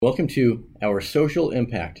Welcome to Our Social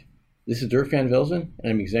Impact. This is Dirk Van Velzen,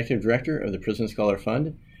 and I'm Executive Director of the Prison Scholar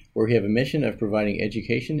Fund, where we have a mission of providing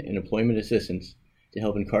education and employment assistance to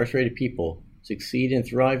help incarcerated people succeed and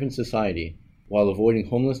thrive in society while avoiding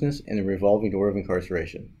homelessness and the revolving door of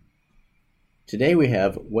incarceration. Today we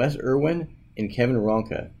have Wes Irwin and Kevin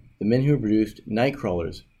Ronka, the men who produced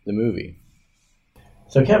Nightcrawlers, the movie.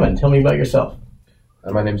 So Kevin, tell me about yourself.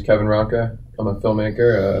 My name is Kevin Ronka. I'm a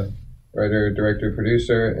filmmaker, writer, director,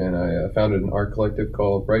 producer, and I founded an art collective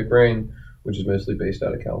called Bright Brain, which is mostly based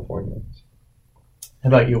out of California. How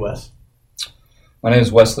about you, Wes? My name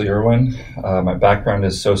is Wesley Irwin. My background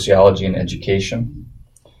is sociology and education.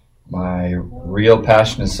 My real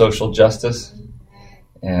passion is social justice,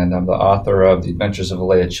 and I'm the author of the Adventures of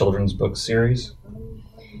Alea children's book series,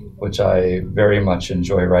 which I very much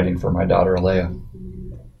enjoy writing for my daughter Alea.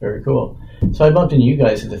 Very cool. So I bumped into you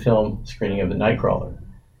guys at the film screening of The Nightcrawler.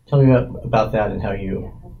 Tell me about that and how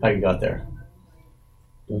you got there.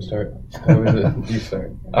 You start. How was it? You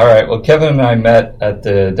start. All right. Well, Kevin and I met at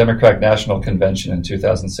the Democratic National Convention in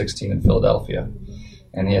 2016 in Philadelphia,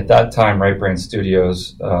 and at that time, Right Brain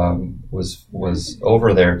Studios was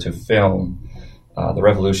over there to film the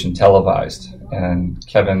revolution televised. And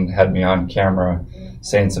Kevin had me on camera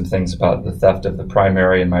saying some things about the theft of the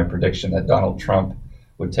primary and my prediction that Donald Trump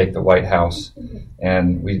would take the White House.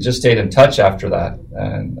 And we just stayed in touch after that.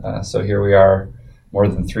 And so here we are more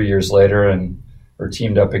than 3 years later, and we're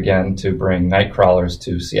teamed up again to bring Nightcrawlers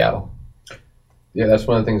to Seattle. Yeah, that's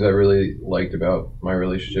one of the things I really liked about my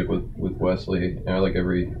relationship with Wesley. And I like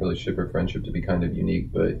every relationship or friendship to be kind of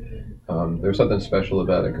unique, but there was something special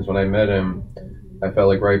about it, because when I met him, I felt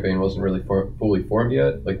like Right Brain wasn't really fully formed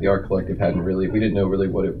yet. Like the art collective we didn't know really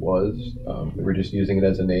what it was. We were just using it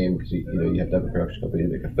as a name because you have to have a production company to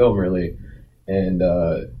make a film, really. And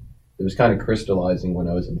it was kind of crystallizing when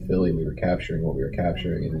I was in Philly and we were capturing what we were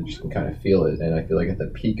capturing, and you just can kind of feel it. And I feel like at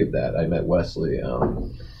the peak of that, I met Wesley.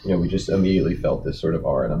 We just immediately felt this sort of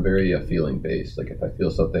awe, and I'm very feeling based. Like if I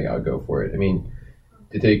feel something, I'll go for it. I mean,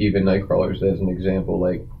 to take even Nightcrawlers as an example,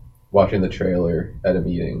 like watching the trailer at a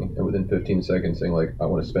meeting and within 15 seconds saying like, I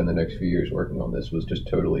want to spend the next few years working on this, was just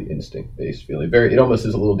totally instinct-based feeling. It almost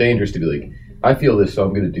is a little dangerous to be like, I feel this, so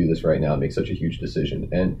I'm going to do this right now and make such a huge decision.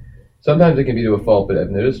 And sometimes it can be to a fault, but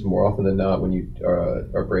I've noticed more often than not when you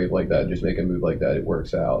are brave like that and just make a move like that, it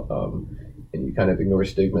works out. And you kind of ignore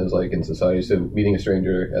stigmas like in society. So meeting a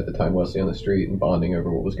stranger at the time, Wesley, on the street and bonding over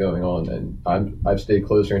what was going on, and I've stayed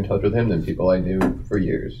closer in touch with him than people I knew for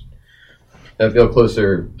years. I feel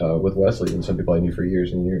closer with Wesley than some people I knew for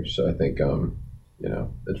years and years. So I think,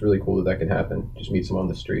 it's really cool that can happen. Just meet someone on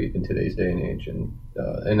the street in today's day and age. And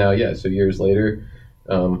now, so years later,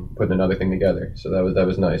 putting another thing together. So that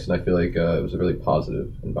was nice. And I feel like it was a really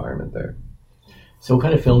positive environment there. So what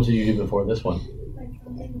kind of films did you do before this one?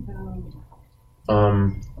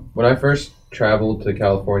 When I first traveled to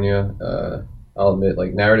California, I'll admit,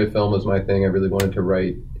 like, narrative film was my thing. I really wanted to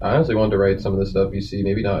write. I honestly wanted to write some of the stuff you see,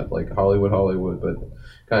 maybe not like Hollywood, but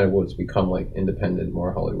kind of what's become like independent,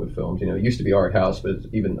 more Hollywood films. It used to be art house, but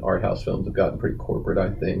even art house films have gotten pretty corporate,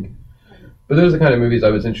 I think. But those are the kind of movies I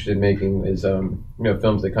was interested in making, is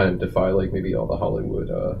films that kind of defy like maybe all the Hollywood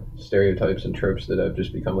stereotypes and tropes that have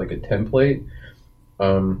just become like a template.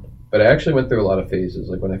 But I actually went through a lot of phases.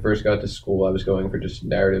 Like when I first got to school, I was going for just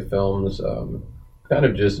narrative films, kind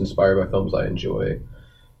of just inspired by films I enjoy.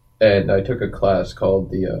 And I took a class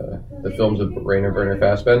called the Films of Rainer Werner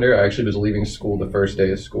Fassbinder. I actually was leaving school the first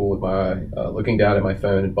day of school with my looking down at my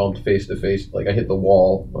phone and bumped face to face. Like I hit the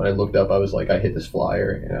wall. When I looked up, I was like, I hit this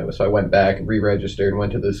flyer. So I went back and re-registered and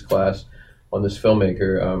went to this class on this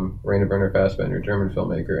filmmaker, Rainer Werner Fassbinder, German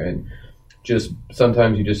filmmaker. And just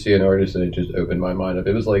sometimes you just see an artist and it just opened my mind up.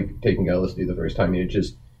 It was like taking LSD the first time. It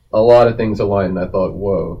just, a lot of things aligned, and I thought,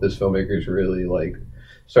 whoa, this filmmaker's really like,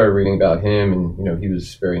 started reading about him, and he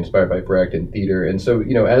was very inspired by Brecht and theater. And so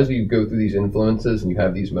as you go through these influences and you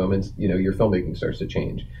have these moments, your filmmaking starts to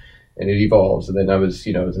change and it evolves. And then I was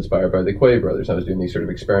inspired by the Quay brothers. I was doing these sort of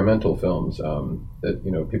experimental films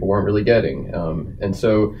that people weren't really getting, and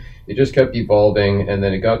so it just kept evolving. And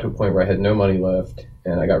then it got to a point where I had no money left,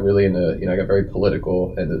 and I got really into I got very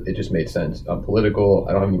political, and it just made sense. I'm political,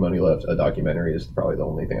 I don't have any money left, a documentary is probably the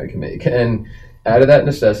only thing I can make. And out of that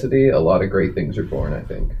necessity, a lot of great things are born, I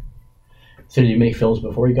think. So did you make films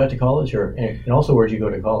before you got to college, and also where'd you go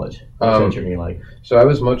to college? What's that journey like? So I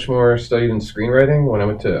was much more studied in screenwriting when I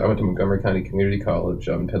went to Montgomery County Community College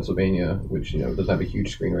in Pennsylvania, which doesn't have a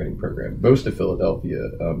huge screenwriting program. Most of Philadelphia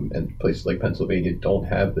and places like Pennsylvania don't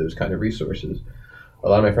have those kind of resources. a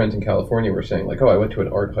lot of my friends in California were saying like, oh, I went to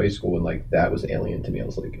an art high school and like that was alien to me. I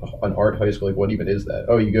was like, oh, an art high school, like what even is that?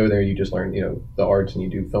 Oh, you go there, you just learn, the arts and you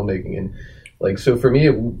do filmmaking. And like, so for me,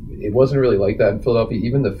 it wasn't really like that in Philadelphia.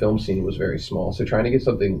 Even the film scene was very small. So trying to get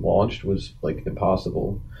something launched was like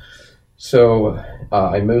impossible. So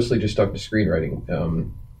I mostly just stuck to screenwriting.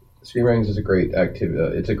 Screenwriting is a great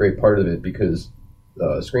activity. It's a great part of it because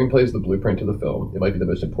screenplay is the blueprint to the film. It might be the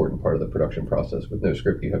most important part of the production process. With no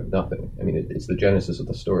script, you have nothing. I mean, it's the genesis of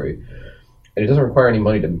the story. And it doesn't require any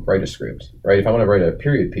money to write a script, right? If I want to write a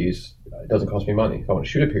period piece, it doesn't cost me money. If I want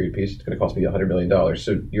to shoot a period piece, it's going to cost me $100 million.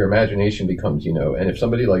 So your imagination becomes, and if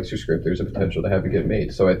somebody likes your script, there's a potential to have it get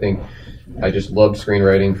made. So I think I just loved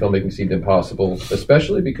screenwriting. Filmmaking seemed impossible,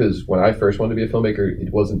 especially because when I first wanted to be a filmmaker,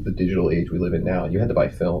 it wasn't the digital age we live in now. You had to buy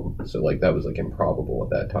film. So like that was like improbable at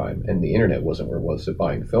that time. And the internet wasn't where it was. So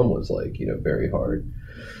buying film was like, very hard.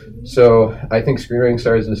 So I think screenwriting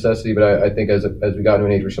started as a necessity, but I think as we got to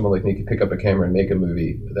an age where someone like me could pick up a camera and make a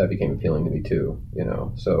movie, that became appealing to me too,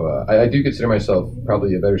 So I do consider myself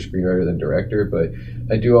probably a better screenwriter than director, but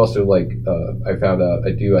I do also like, I found out,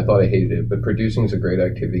 I thought I hated it, but producing is a great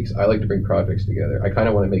activity because I like to bring projects together. I kind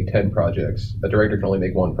of want to make 10 projects. A director can only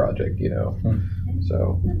make one project,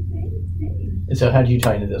 So how did you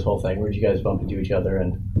tie into this whole thing? Where did you guys bump into each other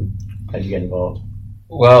and how did you get involved?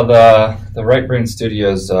 Well, the Right Brain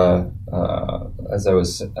Studios, as I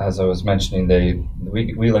was mentioning,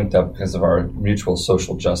 we linked up because of our mutual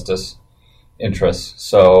social justice interests.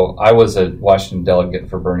 So I was a Washington delegate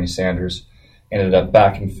for Bernie Sanders, ended up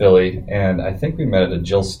back in Philly, and I think we met at a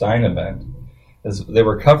Jill Stein event. They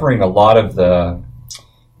were covering a lot of the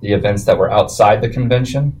events that were outside the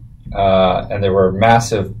convention, and there were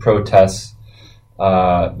massive protests.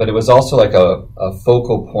 But it was also like a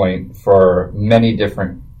focal point for many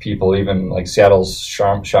different people, even like Seattle's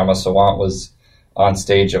Shama Sawant was on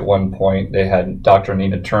stage at one point. They had Dr.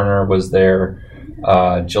 Nina Turner was there,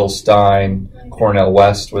 Jill Stein, Cornel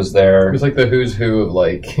West was there. It was like the who's who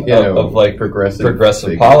of like,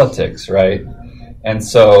 progressive politics, right? And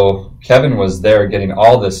so Kevin was there getting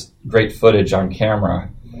all this great footage on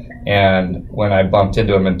camera. And when I bumped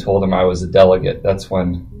into him and told him I was a delegate, that's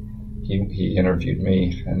when he interviewed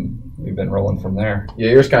me, and we've been rolling from there. Yeah,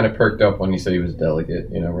 yours kind of perked up when you said he was a delegate.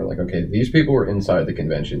 We're like, okay, these people were inside the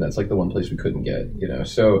convention. That's like the one place we couldn't get.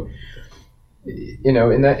 So, in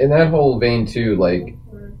that whole vein too, like,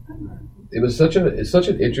 it's such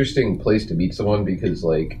an interesting place to meet someone because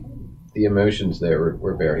like the emotions there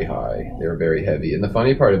were very high. They were very heavy, and the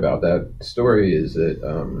funny part about that story is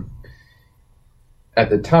that at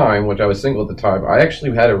the time, which I was single at the time, I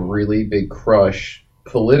actually had a really big crush.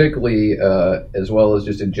 Politically, as well as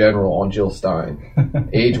just in general, on Jill Stein.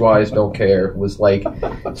 Age-wise, don't care. Was like,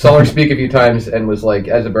 saw her speak a few times and was like,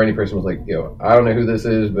 as a Bernie person, was like, I don't know who this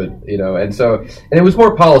is, but, and it was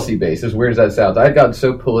more policy-based, as weird as that sounds. I had gotten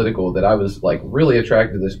so political that I was like really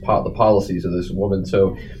attracted to the policies of this woman.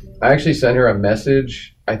 So I actually sent her a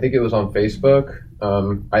message. I think it was on Facebook.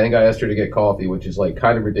 I think I asked her to get coffee, which is like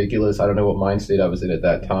kind of ridiculous. I don't know what mind state I was in at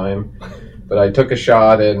that time. But I took a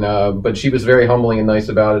shot, and but she was very humbling and nice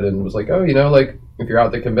about it, and was like, "Oh, like if you're out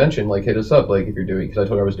at the convention, like hit us up, like if you're doing." Because I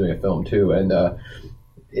told her I was doing a film too, and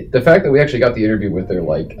the fact that we actually got the interview with her,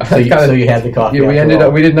 like, so you had the coffee. Yeah,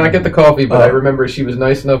 we did not get the coffee, but I remember she was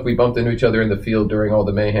nice enough. We bumped into each other in the field during all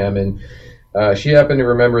the mayhem, and she happened to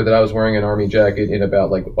remember that I was wearing an army jacket in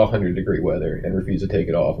about like 100-degree weather and refused to take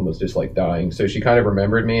it off and was just like dying. So she kind of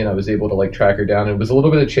remembered me, and I was able to like track her down. And it was a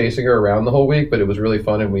little bit of chasing her around the whole week, but it was really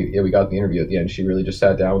fun. And we got the interview at the end. She really just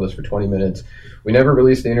sat down with us for 20 minutes. We never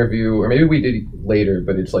released the interview, or maybe we did later,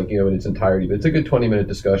 but it's like, in its entirety. But it's a good 20-minute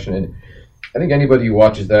discussion. And I think anybody who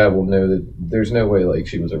watches that will know that there's no way like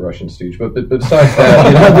she was a Russian stooge. But besides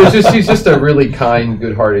that, she's just a really kind,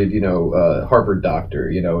 good-hearted, Harvard doctor.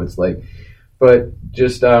 It's like. But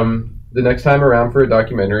just the next time around for a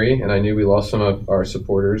documentary, and I knew we lost some of our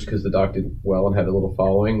supporters because the doc did well and had a little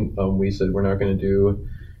following, we said we're not going to do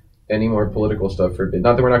any more political stuff for a bit.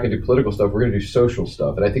 Not that we're not going to do political stuff, we're going to do social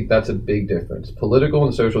stuff. And I think that's a big difference. Political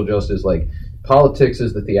and social justice, like politics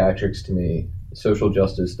is the theatrics to me. Social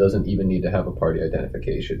justice doesn't even need to have a party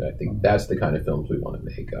identification. I think that's the kind of films we want to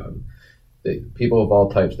make. That people of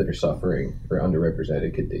all types that are suffering or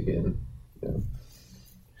underrepresented could dig in.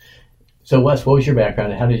 So Wes, what was your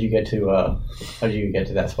background, and how did you get to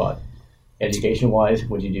that spot? Education-wise,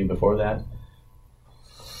 what did you do before that?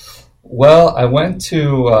 Well, I went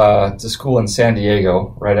to school in San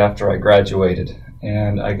Diego right after I graduated,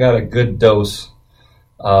 and I got a good dose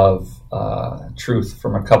of truth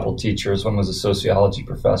from a couple teachers. One was a sociology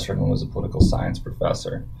professor, and one was a political science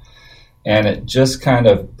professor. And it just kind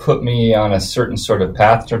of put me on a certain sort of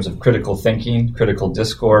path in terms of critical thinking, critical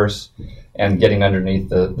discourse, and getting underneath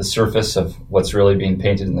the surface of what's really being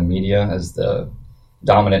painted in the media as the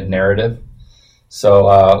dominant narrative.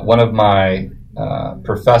 So one of my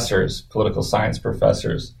professors, political science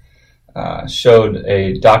professors, showed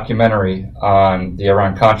a documentary on the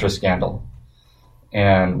Iran-Contra scandal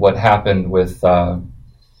and what happened with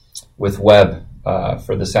Webb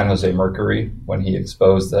for the San Jose Mercury when he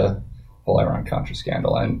exposed the whole Iran-Contra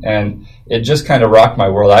scandal. And it just kind of rocked my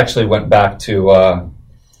world. I actually went back to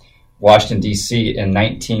Washington, D.C. in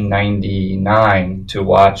 1999 to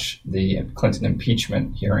watch the Clinton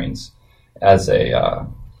impeachment hearings as a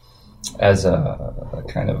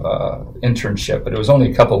kind of internship. But it was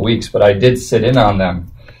only a couple of weeks, but I did sit in on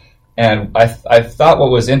them. And I thought what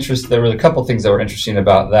was interesting, there were a couple of things that were interesting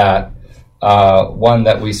about that. One,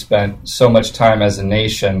 that we spent so much time as a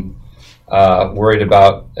nation worried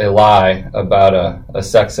about a lie about a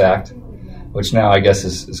sex act, which now I guess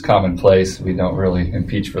is commonplace. We don't really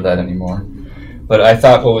impeach for that anymore. But I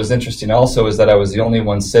thought what was interesting also is that I was the only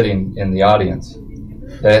one sitting in the audience.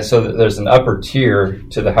 So there's an upper tier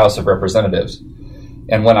to the House of Representatives.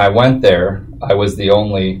 And when I went there, I was the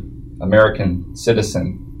only American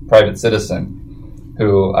citizen, private citizen,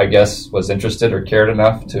 who I guess was interested or cared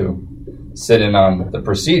enough to sit in on the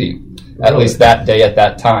proceeding. At least that day at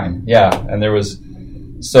that time. Yeah. And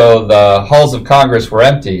so the halls of Congress were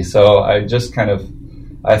empty. So I just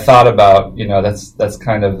I thought about, that's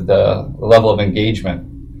kind of the level of engagement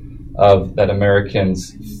that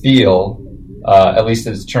Americans feel, at least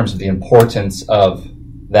in terms of the importance of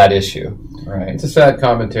that issue. Right. It's a sad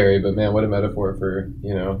commentary, but man, what a metaphor for,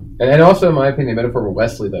 and also in my opinion, a metaphor for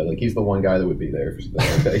Wesley though, like he's the one guy that would be there for something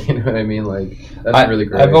like that. You know what I mean? Like that's really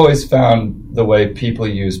great. I've always found the way people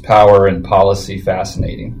use power and policy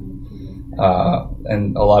fascinating.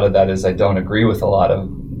 And a lot of that is I don't agree with a lot of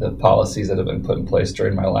the policies that have been put in place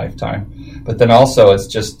during my lifetime. But then also it's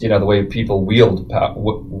just, the way people wield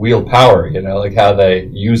power, like how they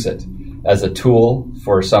use it as a tool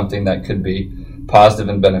for something that could be positive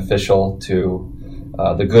and beneficial to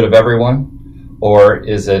the good of everyone, or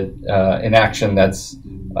is it an action that's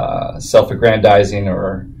self-aggrandizing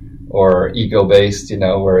or ego-based,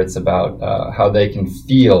 where it's about how they can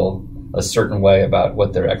feel a certain way about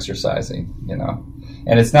what they're exercising,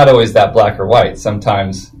 And it's not always that black or white.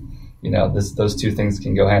 Sometimes, those two things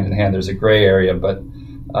can go hand in hand. There's a gray area, but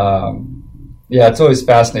it's always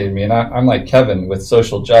fascinated me. And I'm like Kevin with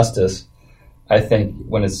social justice. I think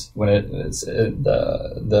when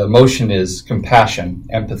the emotion is compassion,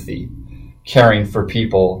 empathy, caring for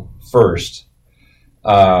people first.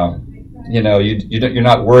 You're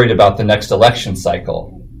not worried about the next election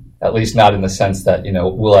cycle, at least not in the sense that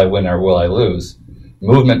will I win or will I lose.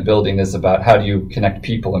 Movement building is about how do you connect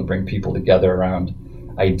people and bring people together around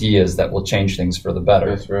ideas that will change things for the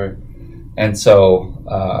better. That's right. And so,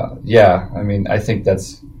 I think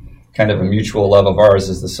that's kind of a mutual love of ours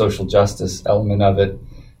is the social justice element of it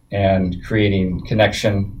and creating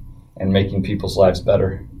connection and making people's lives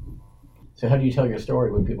better. So how do you tell your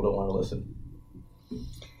story when people don't want to listen?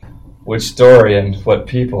 Which story and what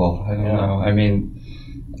people? I don't know. I mean...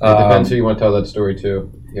 it depends who you want to tell that story to,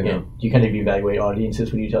 Yeah. Do you kind of evaluate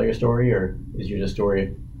audiences when you tell your story, or is your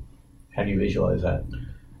story, how do you visualize that?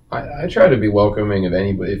 I try to be welcoming of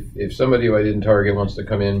anybody. If somebody who I didn't target wants to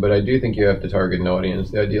come in, but I do think you have to target an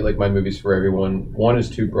audience. The idea, like my movie's for everyone, one is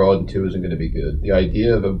too broad and two isn't going to be good. The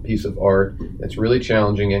idea of a piece of art that's really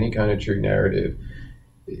challenging any kind of true narrative,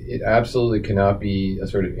 it absolutely cannot be a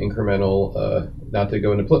sort of incremental, not to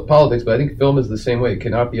go into politics, but I think film is the same way. It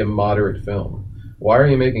cannot be a moderate film. Why are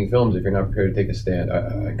you making films if you're not prepared to take a stand?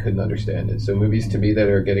 I couldn't understand it. So movies to me that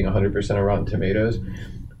are getting 100% of Rotten Tomatoes,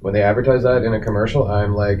 when they advertise that in a commercial,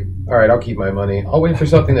 I'm like, all right, I'll keep my money. I'll wait for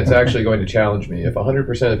something that's actually going to challenge me. If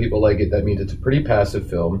 100% of people like it, that means it's a pretty passive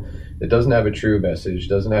film that doesn't have a true message,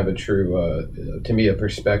 doesn't have a true, to me, a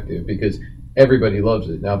perspective, because everybody loves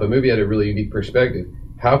it. Now, if a movie had a really unique perspective,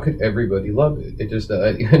 how could everybody love it? It just,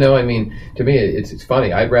 to me, it's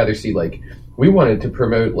funny. I'd rather see, we wanted to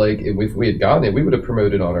promote, if we had gotten it, we would have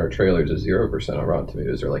promoted on our trailers a 0% on Rotten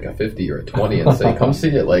Tomatoes, or a 50 or a 20, and say, come see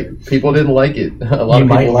it. People didn't like it. A lot of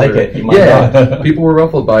people might like it. You might not. People were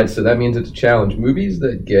ruffled by it, so that means it's a challenge. Movies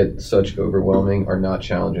that get such overwhelming are not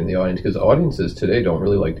challenging the audience, because audiences today don't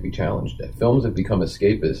really like to be challenged. Films have become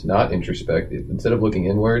escapist, not introspective. Instead of looking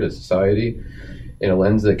inward as society in a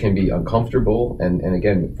lens that can be uncomfortable and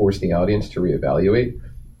again, force the audience to reevaluate,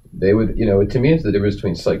 they would, to me, it's the difference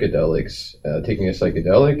between psychedelics, taking a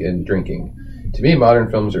psychedelic, and drinking. To me,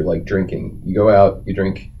 modern films are like drinking. You go out, you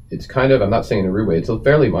drink, it's kind of, I'm not saying in a rude way, it's a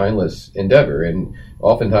fairly mindless endeavor, and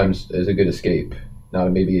oftentimes is a good escape,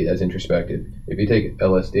 not maybe as introspective. If you take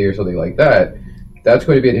LSD or something like that, that's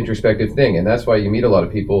going to be an introspective thing, and that's why you meet a lot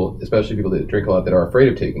of people, especially people that drink a lot, that are afraid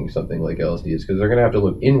of taking something like LSD, is because they're going to have to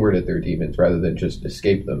look inward at their demons rather than just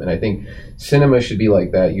escape them. And I think cinema should be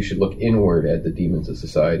like that. You should look inward at the demons of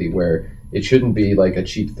society, where it shouldn't be like a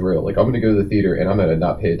cheap thrill. Like, I'm going to go to the theater and I'm going to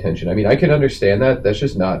not pay attention. I mean, I can understand that. That's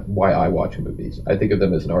just not why I watch movies. I think of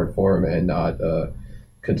them as an art form and not a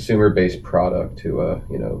consumer-based product to,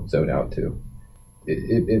 zone out to.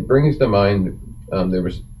 It brings to mind, there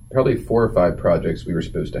was probably 4 or 5 projects we were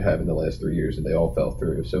supposed to have in the last 3 years, and they all fell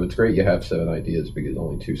through. So it's great you have 7 ideas, because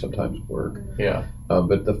only 2 sometimes work. Yeah.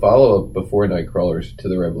 But the follow-up before Nightcrawlers to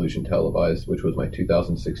the Revolution Televised, which was my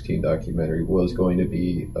 2016 documentary, was going to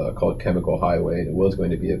be called Chemical Highway, and it was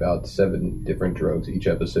going to be about 7 different drugs, each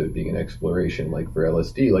episode being an exploration. Like for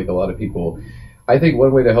LSD, like a lot of people, I think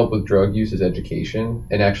one way to help with drug use is education,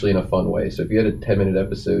 and actually in a fun way. So if you had a 10-minute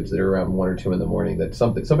episodes that are around 1 or 2 in the morning, that's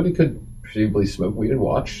something somebody could presumably smoke weed and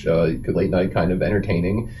watch, could late night, kind of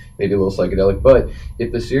entertaining, maybe a little psychedelic. But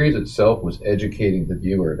if the series itself was educating the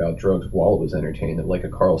viewer about drugs while it was entertaining, like a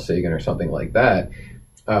Carl Sagan or something like that,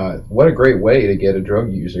 what a great way to get a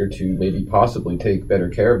drug user to maybe possibly take better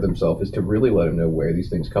care of themselves, is to really let them know where these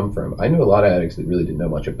things come from. I know a lot of addicts that really didn't know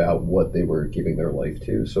much about what they were giving their life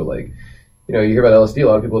to. So like, you hear about LSD, a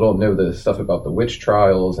lot of people don't know the stuff about the witch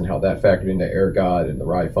trials and how that factored into ergot and the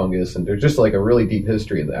rye fungus, and there's just like a really deep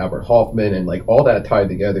history of the Albert Hoffman, and like all that tied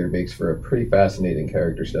together makes for a pretty fascinating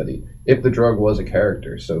character study, if the drug was a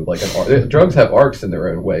character. So like drugs have arcs in their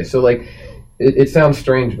own way. So like, it sounds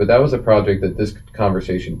strange, but that was a project that this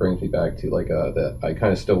conversation brings me back to, like that I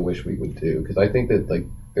kind of still wish we would do, because I think that like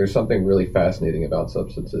there's something really fascinating about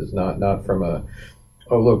substances, not from a,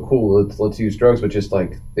 oh look, cool, let's use drugs, but just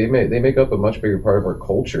like they make up a much bigger part of our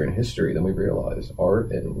culture and history than we realize.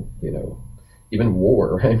 Art and even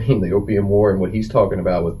war. I mean, the Opium War and what he's talking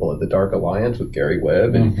about with the Dark Alliance with Gary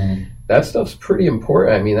Webb, and that stuff's pretty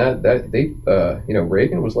important. I mean,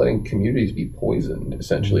 Reagan was letting communities be poisoned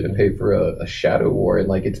essentially to pay for a shadow war, and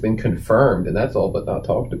like it's been confirmed, and that's all but not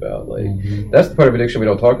talked about. Like that's the part of addiction we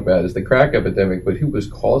don't talk about, is the crack epidemic, but who was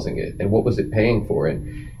causing it and what was it paying for,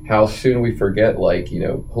 and how soon we forget, like,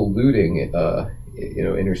 polluting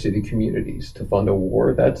inner city communities to fund a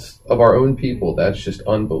war that's of our own people. That's just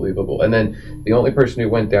unbelievable. And then the only person who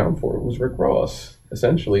went down for it was Rick Ross,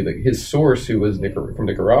 essentially his source, who was from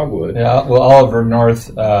Nicaragua. Yeah, well, Oliver North,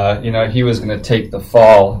 he was going to take the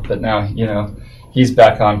fall, but now he's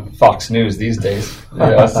back on Fox News these days.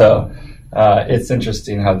 So it's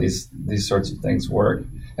interesting how these sorts of things work.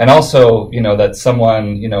 And also, that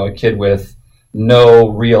someone, a kid with no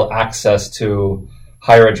real access to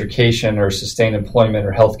higher education or sustained employment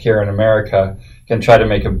or healthcare in America can try to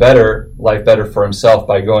make a life better for himself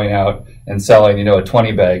by going out and selling, a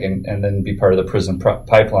 20 bag and then be part of the prison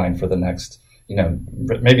pipeline for the next,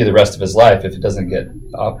 maybe the rest of his life if it doesn't get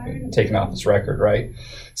taken off his record, right?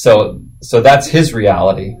 So that's his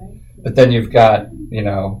reality. But then you've got,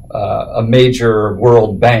 a major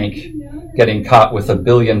world bank getting caught with $1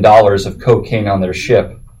 billion of cocaine on their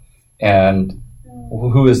ship. And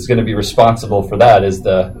who is going to be responsible for that? Is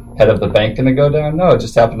the head of the bank going to go down? No, it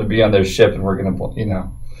just happened to be on their ship, and we're going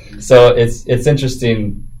to, So it's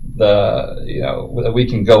interesting that we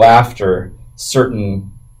can go after certain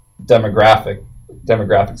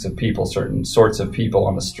demographics of people, certain sorts of people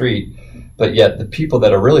on the street, but yet the people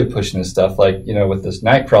that are really pushing this stuff, like with this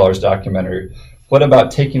Nightcrawlers documentary, what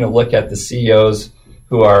about taking a look at the CEOs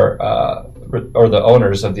who are or the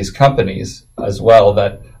owners of these companies as well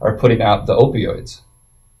that are putting out the opioids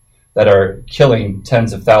that are killing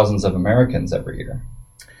tens of thousands of Americans every year?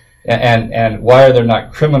 And why are there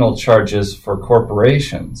not criminal charges for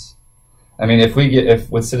corporations? I mean,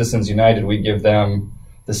 if with Citizens United we give them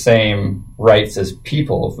the same rights as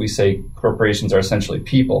people, if we say corporations are essentially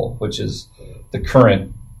people, which is the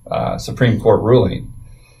current Supreme Court ruling,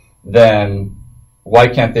 then why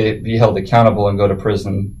can't they be held accountable and go to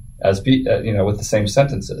prison with the same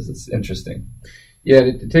sentences? It's interesting. Yeah,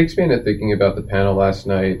 it takes me into thinking about the panel last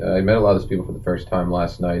night. I met a lot of those people for the first time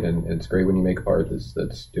last night, and it's great when you make art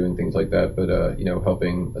that's doing things like that, but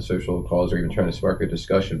helping a social cause or even trying to spark a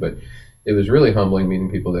discussion. But it was really humbling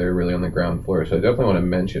meeting people that are really on the ground floor. So I definitely want to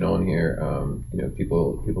mention on here,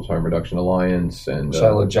 People's Harm Reduction Alliance and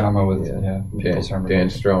Shiloh Jama with People's Harm Reduction. Dan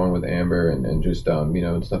Strong with Amber, and just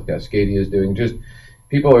and stuff Cascadia is doing. Just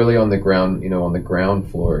people early on the ground, on the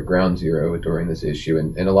ground floor, ground zero during this issue,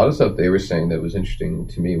 and a lot of stuff they were saying that was interesting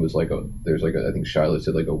to me was there's I think Shiloh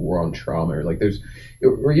said like a war on trauma,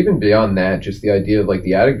 or even beyond that, just the idea of like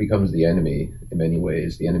the addict becomes the enemy in many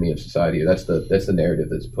ways, the enemy of society. That's the narrative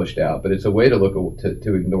that's pushed out, but it's a way to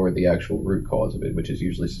to ignore the actual root cause of it, which is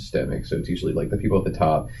usually systemic. So it's usually like the people at the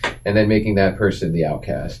top, and then making that person the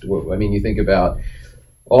outcast. I mean, you think about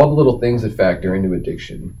all the little things that factor into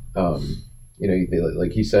addiction.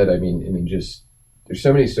 Like he said, I mean, just there's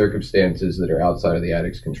so many circumstances that are outside of the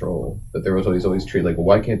addict's control that there was always treated like, well,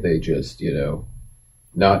 why can't they just,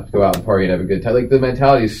 not go out and party and have a good time? Like the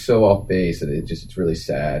mentality is so off base, and it's really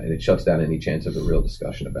sad, and it shuts down any chance of a real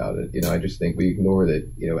discussion about it. I just think we ignore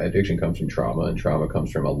that, addiction comes from trauma, and trauma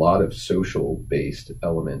comes from a lot of social based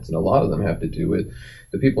elements, and a lot of them have to do with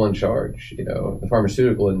the people in charge. The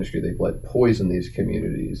pharmaceutical industry, they've let poison these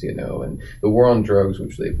communities, and the war on drugs,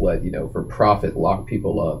 which they've let, for profit, lock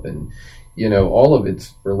people up, and all of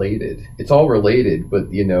it's related. It's all related, but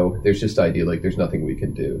there's just idea like there's nothing we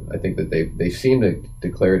can do. I think that they seem to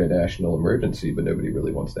declare it a national emergency, but nobody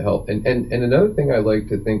really wants to help. And another thing I like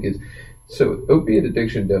to think is, so opiate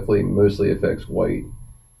addiction definitely mostly affects white.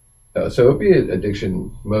 Opiate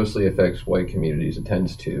addiction mostly affects white communities. It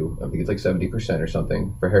tends to. I think it's like 70% or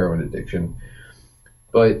something for heroin addiction,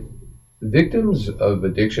 but victims of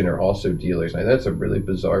addiction are also dealers. And that's a really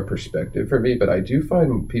bizarre perspective for me, but I do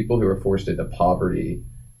find people who are forced into poverty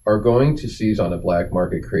are going to seize on a black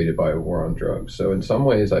market created by a war on drugs. So in some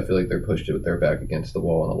ways, I feel like they're pushed with their back against the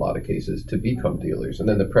wall in a lot of cases to become dealers. And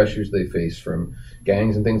then the pressures they face from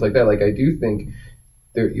gangs and things like that. Like I do think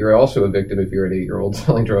you're also a victim if you're an 8-year-old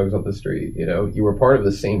selling drugs on the street. You were part of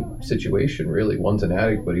the same situation, really. One's an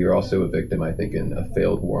addict, but you're also a victim, I think, in a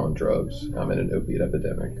failed war on drugs and an opiate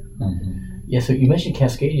epidemic. Mm-hmm. Yeah, so you mentioned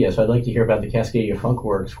Cascadia, so I'd like to hear about the Cascadia Funk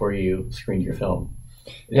Works where you screened your film.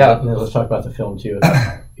 Yeah. And then let's talk about the film, too.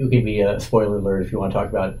 It would be a spoiler alert if you want to talk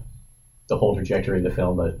about the whole trajectory of the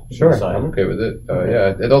film, but sure, I'm okay with it.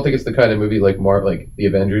 Yeah, I don't think it's the kind of movie like the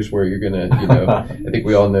Avengers where you're gonna, I think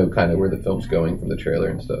we all know kind of where the film's going from the trailer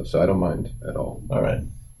and stuff, so I don't mind at all. All right.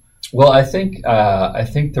 Well, I think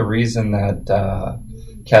the reason that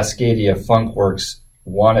Cascadia Funkworks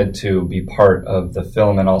wanted to be part of the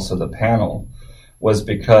film and also the panel was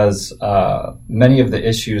because many of the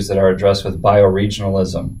issues that are addressed with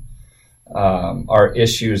bioregionalism are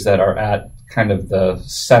issues that are at kind of the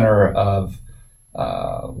center of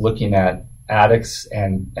looking at addicts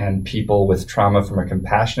and people with trauma from a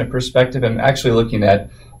compassionate perspective, and actually looking at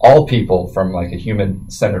all people from like a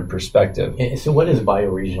human-centered perspective. So what is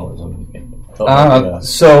bioregionalism?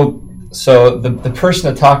 So the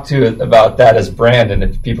person to talk to about that is Brandon,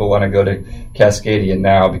 if people want to go to Cascadia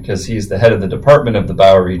now, because he's the head of the department of the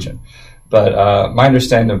bioregion. But my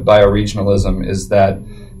understanding of bioregionalism is that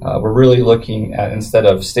we're really looking at, instead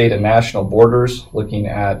of state and national borders, looking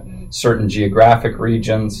at certain geographic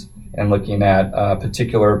regions and looking at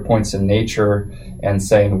particular points in nature and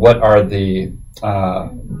saying what are the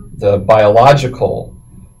biological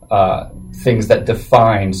things that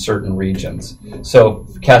define certain regions. So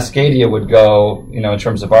Cascadia would go, in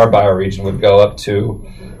terms of our bioregion, would go up to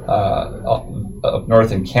up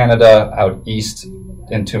north in Canada, out east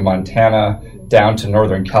into Montana, down to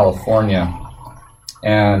Northern California.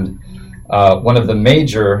 And one of the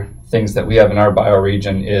major things that we have in our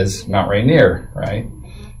bioregion is Mount Rainier, right?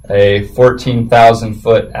 A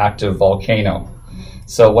 14,000-foot active volcano.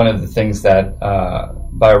 So one of the things that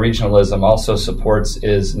bioregionalism also supports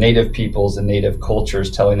is native peoples and native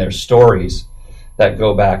cultures telling their stories that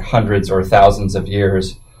go back hundreds or thousands of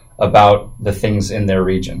years about the things in their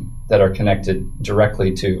region that are connected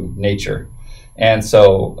directly to nature. And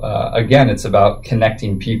so, again, it's about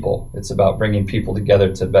connecting people. It's about bringing people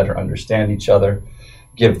together to better understand each other,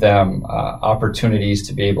 give them opportunities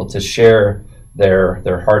to be able to share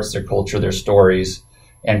their hearts, their culture, their stories,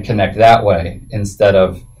 and connect that way instead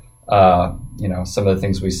of, some of the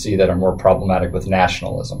things we see that are more problematic with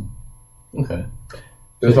nationalism. Okay.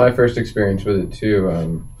 It was my first experience with it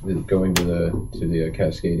too, going to the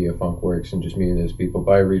Cascadia Funkworks and just meeting those people.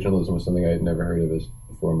 Bioregionalism was something I had never heard of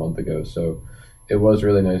before a month ago, so it was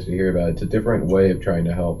really nice to hear about it. It's a different way of trying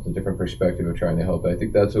to help, it's a different perspective of trying to help. I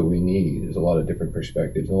think that's what we need, is a lot of different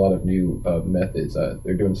perspectives and a lot of new methods.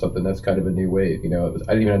 They're doing something that's kind of a new wave. I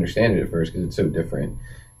didn't even understand it at first because it's so different.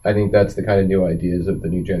 I think that's the kind of new ideas of the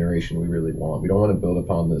new generation we really want. We don't want to build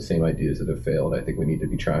upon the same ideas that have failed. I think we need to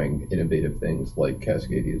be trying innovative things like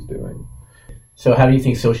Cascadia is doing. So how do you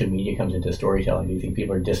think social media comes into storytelling? Do you think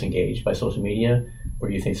people are disengaged by social media, or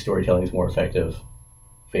do you think storytelling is more effective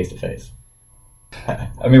face-to-face?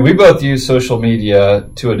 I mean, we both use social media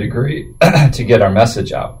to a degree to get our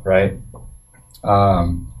message out, right?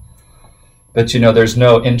 But, you know, there's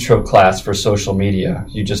no intro class for social media.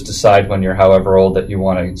 You just decide when you're however old that you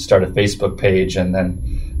want to start a Facebook page, and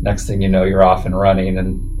then next thing you know, you're off and running.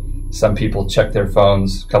 And some people check their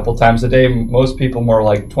phones a couple times a day. Most people more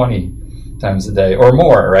like 20 times a day or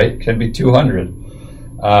more, right? Can be 200.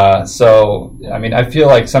 So, I mean, I feel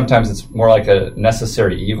like sometimes it's more like a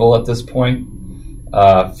necessary evil at this point.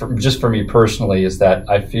 Just for me personally, is that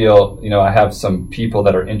I feel, you know, I have some people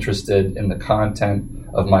that are interested in the content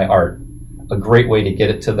of my art. A great way to get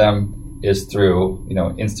it to them is through, you know,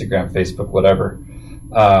 Instagram, Facebook, whatever.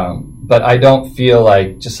 But I don't feel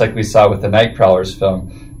like, just like we saw with the Nightcrawlers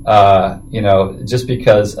film, you know, just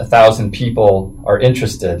because 1,000 people are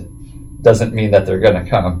interested doesn't mean that they're going to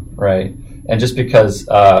come, right? And just because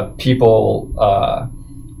people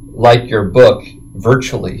like your book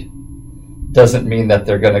virtually doesn't mean that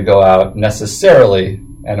they're going to go out necessarily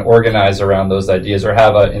and organize around those ideas or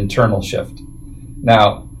have an internal shift.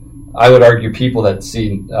 Now, I would argue people that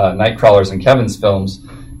see Nightcrawlers and Kevin's films,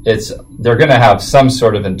 they're going to have some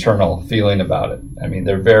sort of internal feeling about it. I mean,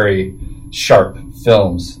 they're very sharp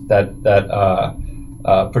films that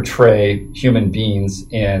portray human beings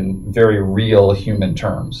in very real human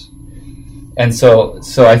terms. And so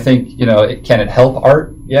I think, you know, can it help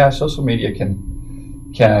art? Yeah, social media can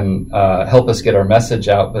help us get our message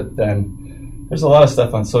out, but then there's a lot of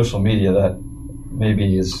stuff on social media that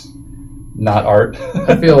maybe is not art.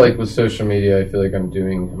 I feel like with social media, I feel like I'm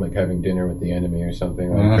like having dinner with the enemy or something.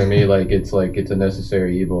 Like, for me, it's a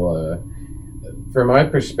necessary evil. From my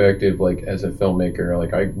perspective, like as a filmmaker,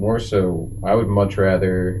 like I would much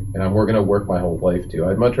rather, and I'm going to work my whole life too.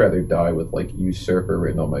 I'd much rather die with like usurper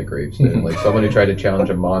written on my gravestone, like someone who tried to challenge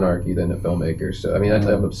a monarchy than a filmmaker. So I mean,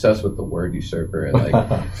 I'm obsessed with the word usurper, and like,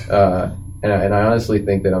 and I honestly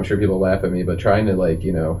think that, I'm sure people laugh at me, but trying to, like,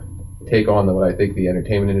 you know, take on what I think the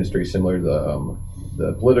entertainment industry, similar to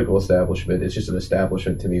the political establishment. It's just an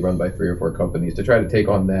establishment to me run by 3 or 4 companies, to try to take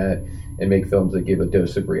on that and make films that give a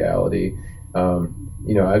dose of reality.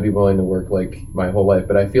 You know, I'd be willing to work like my whole life,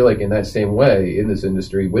 but I feel like in that same way, in this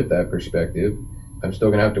industry, with that perspective, I'm still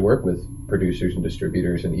going to have to work with producers and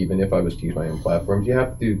distributors. And even if I was to use my own platforms, you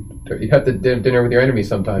have to dinner with your enemies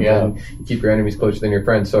sometimes, and keep your enemies closer than your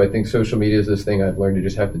friends. So I think social media is this thing I've learned to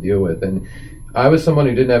just have to deal with. And I was someone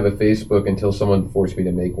who didn't have a Facebook until someone forced me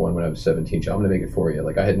to make one when I was 17. So I'm going to make it for you.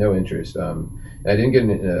 Like, I had no interest. I didn't get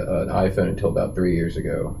an iPhone until about 3 years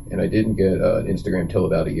ago, and I didn't get an Instagram until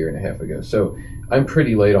about 1.5 years ago. So I'm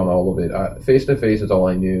pretty late on all of it. Face-to-face is all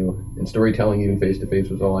I knew, and storytelling even face-to-face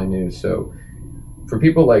was all I knew. So for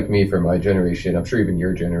people like me, for my generation, I'm sure even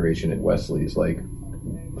your generation and Wesley's, like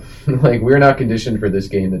we're not conditioned for this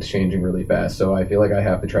game that's changing really fast. So I feel like I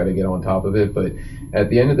have to try to get on top of it. But at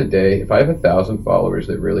the end of the day, if I have 1,000 followers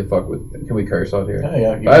that really fuck with, can we curse out here?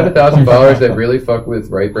 Yeah. If I have 1,000 followers that really fuck with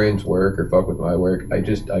Right Brain's work or fuck with my work, I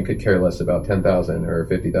could care less about 10,000 or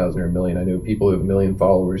 50,000 or 1 million. I know people who have 1 million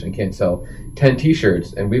followers and can't sell 10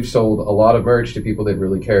 t-shirts, and we've sold a lot of merch to people that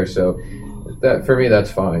really care. So that, for me,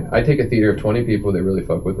 that's fine. I take a theater of 20 people that really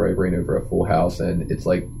fuck with Right Brain over a full house, and it's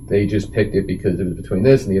like they just picked it because it was between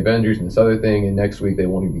this and the Avengers and this other thing, and next week they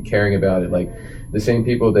won't even be caring about it. Like, the same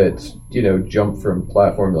people that, you know, jump from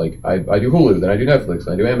platform, like I do Hulu, then I do Netflix,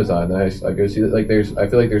 then I do Amazon, then I go see that. Like, I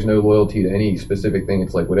feel like there's no loyalty to any specific thing.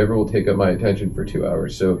 It's like whatever will take up my attention for 2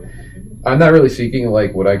 hours. So I'm not really seeking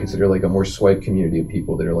like what I consider like a more swipe community of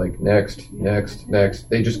people that are like next.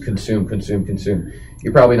 They just consume.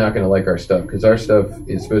 You're probably not going to like our stuff because our stuff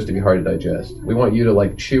is supposed to be hard to digest. We want you to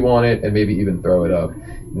like chew on it and maybe even throw it up,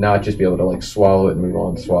 not just be able to like swallow it and move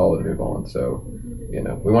on, So, you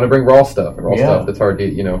know, we want to bring raw stuff that's hard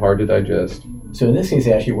to digest. So in this case,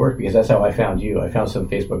 it actually worked because that's how I found you. I found some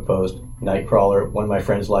Facebook post, Nightcrawler. One of my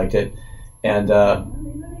friends liked it, and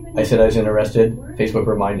I said I was interested. Facebook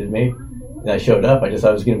reminded me, and I showed up. I just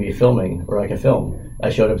thought it was going to be filming or like a film. I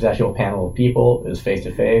showed up as actual panel of people. It was face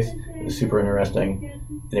to face. It was super interesting.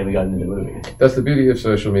 And then we got into the movie. That's the beauty of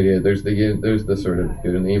social media. There's the sort of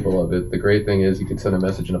good and the evil of it. The great thing is you can send a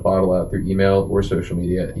message in a bottle out through email or social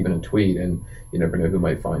media, even a tweet, and you never know who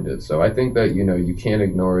might find it. So I think that, you know, you can't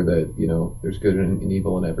ignore that, you know, there's good and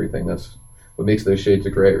evil in everything. That's what makes those shades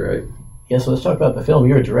of gray, right? Yeah, so let's talk about the film.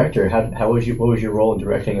 You're a director. What was your role in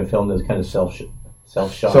directing a film that's kind of self-shot?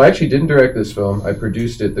 So I actually didn't direct this film. I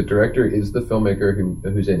produced it. The director is the filmmaker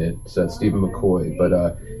who's in it. So that's Stephen McCoy.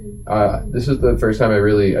 But this is the first time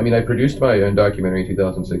I produced my own documentary in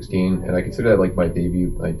 2016, and I consider that like my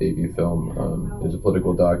debut film. It was a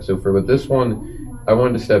political doc. So with this one, I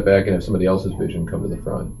wanted to step back and have somebody else's vision come to the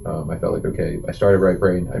front. I felt like, okay, I started Right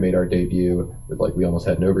Brain, I made our debut with we almost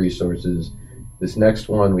had no resources. This next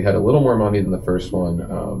one, we had a little more money than the first one,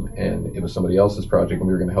 and it was somebody else's project, and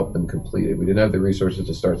we were going to help them complete it. We didn't have the resources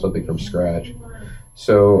to start something from scratch.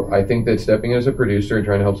 So I think that stepping in as a producer and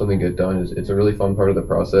trying to help something get done it's a really fun part of the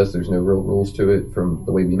process. There's no real rules to it from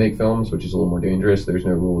the way we make films, which is a little more dangerous. There's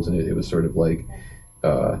no rules, and it was sort of like,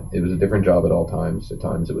 it was a different job at all times. At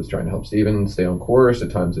times it was trying to help Steven stay on course.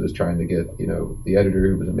 At times it was trying to get, the editor,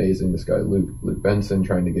 who was amazing, this guy Luke Benson,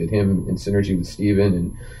 trying to get him in synergy with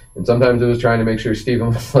Steven. And sometimes it was trying to make sure Steven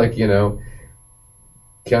was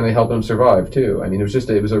kind of helping him survive too. I mean,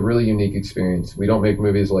 it was a really unique experience. We don't make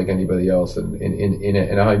movies like anybody else. And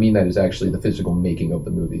how I mean that is actually the physical making of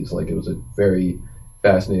the movies. It was a very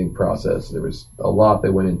fascinating process. There was a lot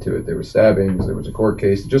that went into it. There were stabbings, there was a court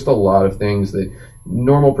case, just a lot of things that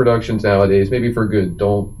normal productions nowadays, maybe for good,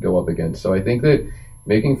 don't go up against. So I think that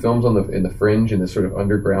making films in the fringe and this sort of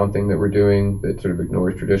underground thing that we're doing that sort of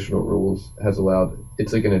ignores traditional rules has allowed,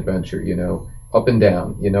 it's like an adventure, up and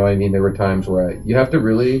down. I mean, there were times where you have to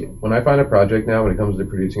really, when I find a project now, when it comes to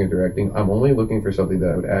producing and directing, I'm only looking for something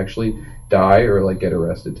that I would actually die or get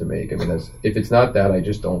arrested to make. I mean, if it's not that, I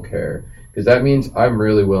just don't care. Because that means I'm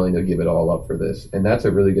really willing to give it all up for this. And that's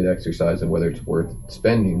a really good exercise in whether it's worth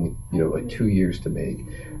spending, 2 years to make.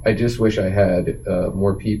 I just wish I had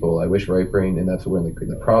more people. I wish Right Brain, and that's what we're in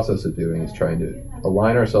the process of doing, is trying to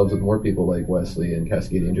align ourselves with more people like Wesley and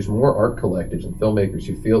Cascadian, and just more art collectives and filmmakers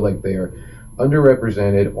who feel like they are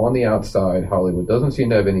underrepresented on the outside. Hollywood doesn't seem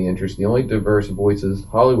to have any interest. The only diverse voices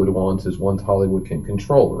Hollywood wants is ones Hollywood can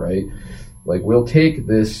control, right? We'll take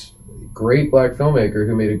this great black filmmaker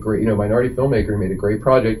who made a great, minority filmmaker who made a great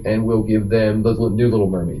project, and we'll give them the new Little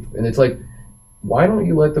Mermaid. And it's why don't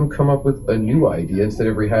you let them come up with a new idea instead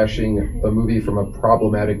of rehashing a movie from a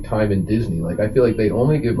problematic time in Disney? I feel like they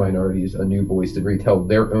only give minorities a new voice to retell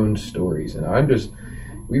their own stories. And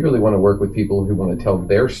we really want to work with people who want to tell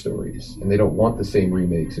their stories, and they don't want the same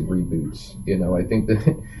remakes and reboots. I think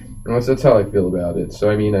that that's how I feel about it. So,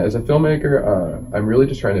 I mean, as a filmmaker, I'm really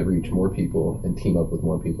just trying to reach more people and team up with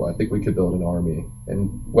more people. I think we could build an army.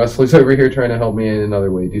 And Wesley's over here trying to help me in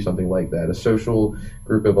another way do something like that. A social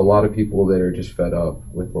group of a lot of people that are just fed up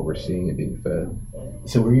with what we're seeing and being fed.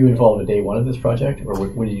 So were you involved at day one of this project, or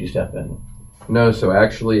when did you step in? No, so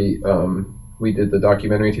actually, we did the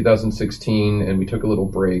documentary in 2016, and we took a little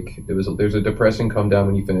break. There's a depressing come down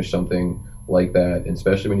when you finish something like that, and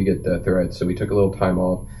especially when you get death threats. So we took a little time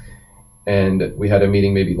off. And we had a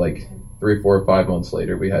meeting maybe 3, 4, 5 months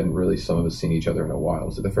later. We hadn't really, some of us, seen each other in a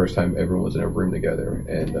while. So the first time everyone was in a room together.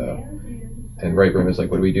 And Right Brain was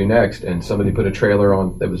like, what do we do next? And somebody put a trailer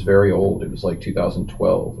on that was very old. It was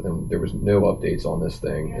 2012. And there was no updates on this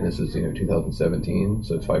thing. And this is, 2017.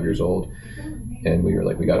 So it's 5 years old. And we were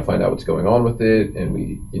like, we got to find out what's going on with it. And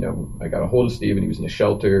we, I got a hold of Steve, and he was in a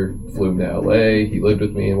shelter, flew him to LA. He lived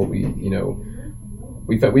with me. And what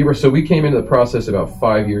we came into the process about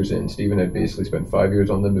 5 years in. Steven had basically spent 5 years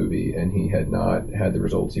on the movie, and he had not had the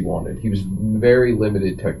results he wanted. He was very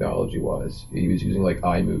limited technology-wise. He was using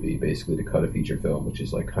iMovie basically to cut a feature film, which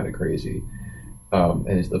is kind of crazy.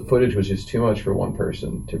 And the footage was just too much for one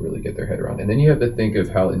person to really get their head around. And then you have to think of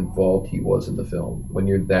how involved he was in the film. When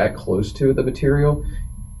you're that close to the material,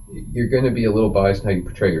 you're going to be a little biased in how you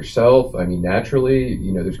portray yourself. I mean, naturally,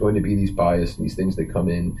 there's going to be these bias and these things that come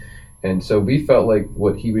in. And so we felt like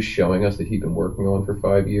what he was showing us that he'd been working on for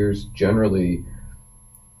 5 years, generally,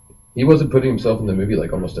 he wasn't putting himself in the movie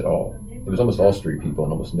almost at all. It was almost all street people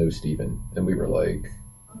and almost no Steven. And we were like,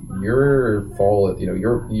 your fall,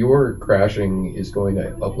 your crashing is going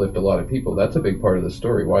to uplift a lot of people. That's a big part of the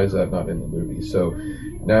story. Why is that not in the movie? So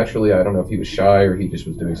naturally, I don't know if he was shy or he just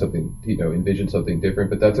was doing something, envisioned something different,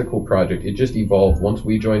 but that's a cool project. It just evolved. Once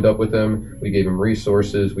we joined up with him, we gave him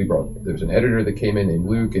resources. There was an editor that came in named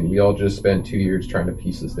Luke, and we all just spent 2 years trying to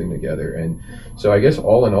piece this thing together. And so I guess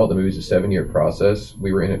all in all, the movie's a 7-year process.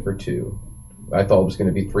 We were in it for 2. I thought it was going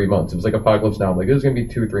to be 3 months. It was like Apocalypse Now. I'm like, it was going to be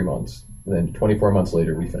 2 or 3 months. And then 24 months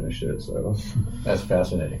later, we finished it. So that's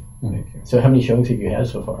fascinating. Thank you. So how many showings have you had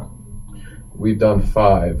so far? We've done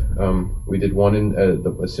 5. We did one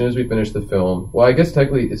as soon as we finished the film. Well, I guess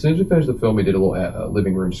technically, as soon as we finished the film, we did a little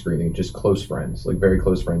living room screening, just close friends, very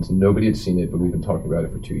close friends. Nobody had seen it, but we've been talking about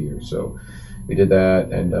it for 2 years. So we did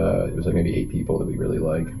that, and it was maybe 8 people that we really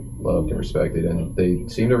loved and respected, and they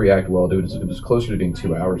seemed to react well to it. It was closer to being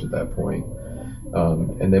 2 hours at that point.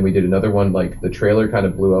 And then we did another one, like the trailer kind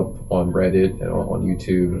of blew up on Reddit and on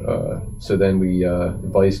YouTube. So then we,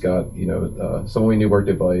 Vice got, someone we knew worked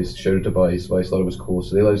at Vice, showed it to Vice. Vice thought it was cool.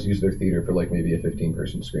 So they let us use their theater for like maybe a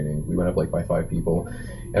 15-person screening. We went up like by 5 people.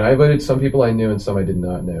 And I invited some people I knew and some I did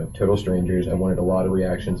not know. Total strangers. I wanted a lot of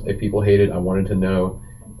reactions. If people hated, I wanted to know.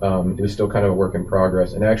 It was still kind of a work in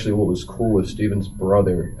progress. And actually what was cool was Steven's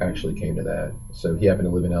brother actually came to that. So he happened to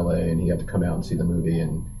live in LA and he had to come out and see the movie,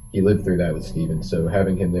 and he lived through that with Steven. So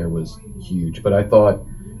having him there was huge. But I thought,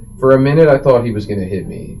 for a minute, I thought he was going to hit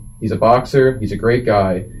me. He's a boxer. He's a great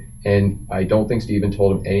guy. And I don't think Steven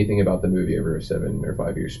told him anything about the movie over a 7 or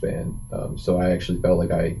 5 year span. So I actually felt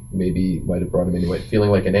like I maybe might have brought him into it,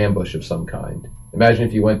 feeling like an ambush of some kind. Imagine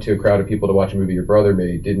if you went to a crowd of people to watch a movie your brother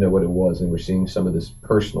made, didn't know what it was, and were seeing some of this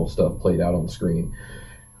personal stuff played out on the screen.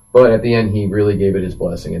 But at the end, he really gave it his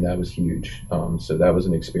blessing, and that was huge. So that was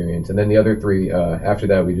an experience. And then the other 3, after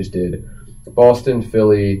that, we just did Boston,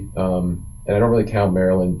 Philly, and I don't really count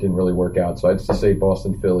Maryland, didn't really work out. So I'd just say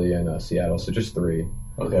Boston, Philly, and Seattle. So just 3.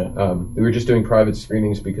 Okay. We were just doing private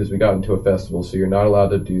screenings because we got into a festival, so you're not allowed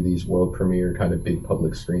to do these world premiere kind of big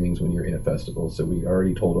public screenings when you're in a festival. So we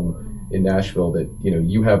already told them in Nashville that,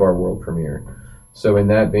 you have our world premiere. So in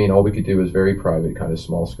that vein, all we could do was very private, kind of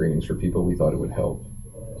small screenings for people we thought it would help.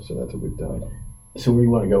 So that's what we've done. So where do you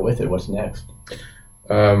want to go with it? What's next?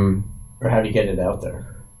 Or how do you get it out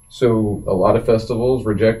there? So a lot of festivals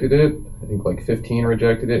rejected it. I think like 15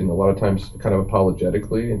 rejected it, and a lot of times kind of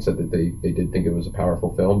apologetically, and said that they did think it was a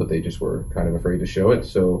powerful film, but they just were kind of afraid to show it.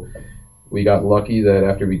 So we got lucky that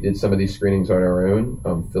after we did some of these screenings on our own,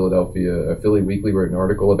 Philly Weekly wrote an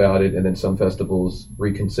article about it, and then some festivals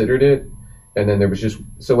reconsidered it. And then there was just,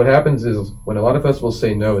 so what happens is when a lot of festivals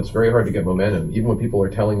say no, it's very hard to get momentum, even when people are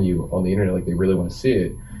telling you on the internet like they really want to see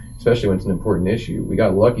it, especially when it's an important issue. We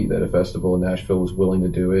got lucky that a festival in Nashville was willing to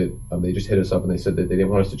do it. They just hit us up and they said that they didn't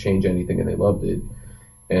want us to change anything and they loved it.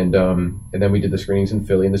 And then we did the screenings in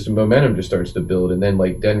Philly, and this momentum just starts to build. And then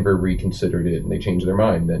like Denver reconsidered it and they changed their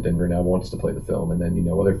mind. Then Denver now wants to play the film. And then,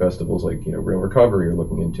 other festivals like, Real Recovery are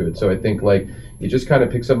looking into it. So I think like it just kind of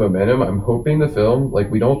picks up momentum. I'm hoping the film, like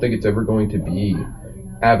we don't think it's ever going to be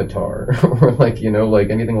Avatar or like, like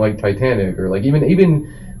anything like Titanic or like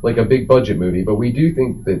even like a big budget movie, but we do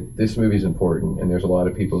think that this movie's important, and there's a lot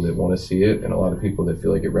of people that want to see it, and a lot of people that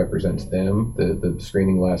feel like it represents them. The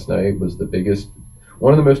screening last night was the biggest,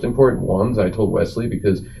 one of the most important ones. I told Wesley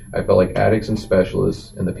because I felt like addicts and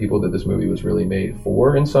specialists and the people that this movie was really made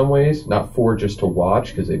for in some ways, not for just to watch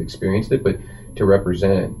because they've experienced it, but to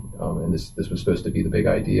represent. And this was supposed to be the big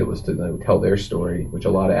idea, was to tell their story, which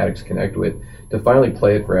a lot of addicts connect with, to finally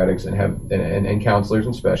play it for addicts and have and counselors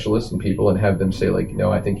and specialists and people, and have them say like,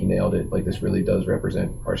 no, I think you nailed it. Like this really does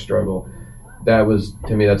represent our struggle. That was,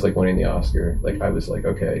 to me, that's like winning the Oscar. Like I was like,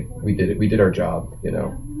 okay, we did it. We did our job,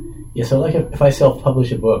 Yeah, so like if I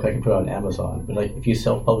self-publish a book, I can put it on Amazon. But like if you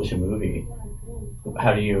self-publish a movie,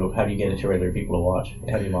 how do you get it to regular people to watch?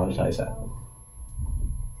 How do you monetize that?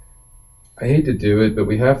 I hate to do it, but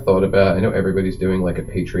we have thought about, I know everybody's doing like a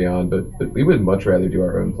Patreon, but we would much rather do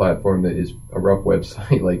our own platform that is a rough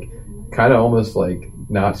website, like kind of almost like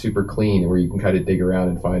not super clean, where you can kind of dig around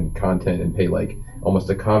and find content and pay like almost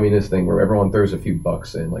a communist thing where everyone throws a few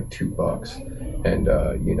bucks in, like $2. And,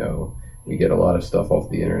 we get a lot of stuff off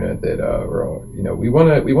the internet that, we want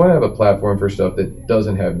to have a platform for stuff that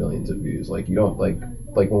doesn't have millions of views. Like you don't like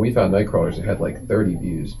when we found Nightcrawlers, it had like 30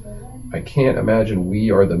 views. I can't imagine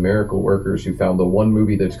we are the miracle workers who found the one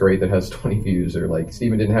movie that's great that has 20 views, or like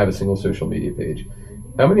Steven didn't have a single social media page.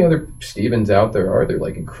 How many other Stevens out there are there,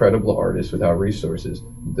 like incredible artists without resources?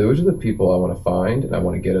 Those are the people I want to find, and I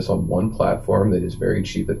want to get us on one platform that is very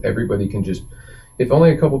cheap, that everybody can just, if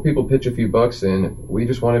only a couple people pitch a few bucks in, we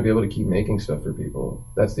just want to be able to keep making stuff for people.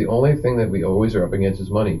 That's the only thing that we always are up against is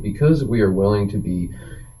money, because we are willing to be,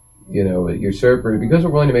 because we're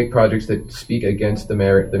willing to make projects that speak against the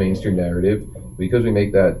mainstream narrative, because we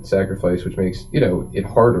make that sacrifice, which makes, it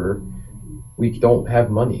harder. We don't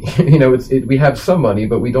have money. We have some money,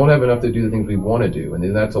 but we don't have enough to do the things we want to do. And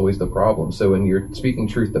then that's always the problem. So when you're speaking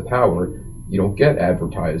truth to power, you don't get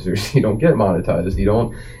advertisers, you don't get monetized, you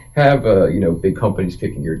don't have, big companies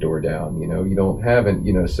kicking your door down, you don't have,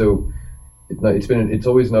 so it's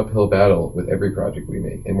always an uphill battle with every project we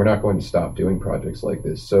make, and we're not going to stop doing projects like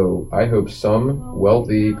this. So I hope some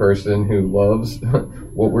wealthy person who loves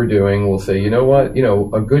what we're doing will say,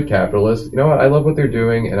 a good capitalist, I love what they're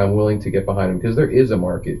doing, and I'm willing to get behind them, because there is a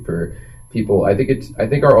market for people. I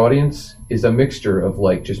think our audience is a mixture of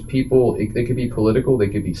like just people. They could be political, they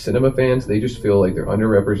could be cinema fans. They just feel like they're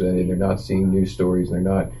underrepresented. They're not seeing news stories. They're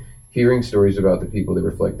not hearing stories about the people that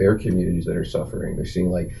reflect their communities that are suffering. They're seeing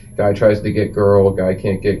like guy tries to get girl, guy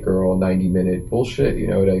can't get girl, 90-minute bullshit. You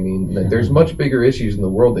know what I mean? Like, there's much bigger issues in the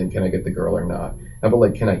world than can I get the girl or not. How about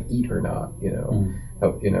like can I eat or not? You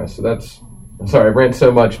know, you know. So that's. I'm sorry, I rant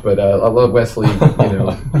so much, but I love Wesley. You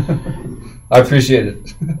know, I appreciate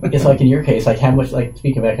it. It's like in your case, like how much, like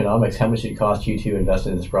speaking of economics, how much did it cost you to invest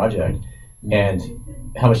in this project, and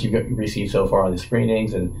how much you've received so far on the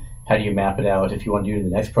screenings, and how do you map it out if you want to do the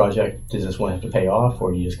next project? Does this one have to pay off,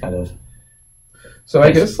 or do you just kind of? So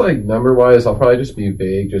I guess like number wise, I'll probably just be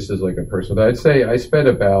vague, just as like a person. But I'd say I spent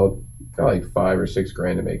about like $5 or $6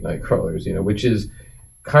 grand to make Nightcrawlers, you know, which is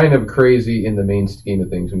kind of crazy in the main scheme of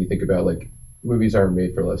things when you think about like movies aren't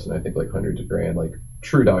made for less than I think like hundreds of grand, like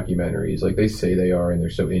true documentaries, like they say they are, and they're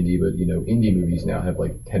so indie, but you know, indie movies now have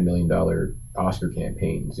like $10 million Oscar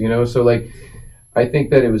campaigns, you know, so like. I think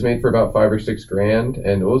that it was made for about $5 or $6 grand.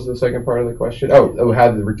 And what was the second part of the question? Oh,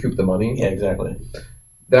 how to recoup the money? Yeah, exactly.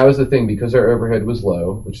 That was the thing, because our overhead was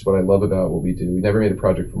low, which is what I love about what we do. We never made a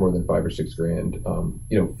project for more than $5 or $6 grand.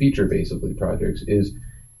 You know, feature basically projects is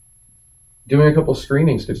doing a couple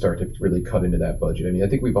screenings to start to really cut into that budget. I mean, I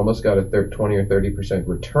think we've almost got a 20 or 30%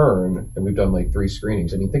 return, and we've done like 3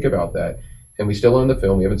 screenings. I mean, think about that. And we still own the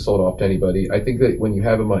film. We haven't sold off to anybody. I think that when you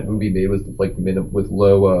have a movie made with like with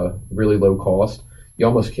low, really low cost, you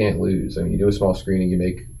almost can't lose. I mean, you do a small screening, you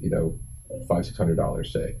make, you know, $500-$600,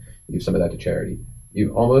 say. You give some of that to charity.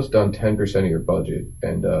 You've almost done 10% of your budget,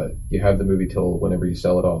 and you have the movie till whenever you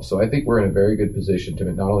sell it off. So I think we're in a very good position to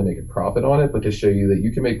not only make a profit on it, but to show you that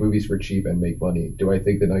you can make movies for cheap and make money. Do I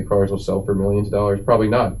think that Nightcrawlers will sell for millions of dollars? Probably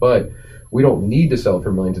not, but we don't need to sell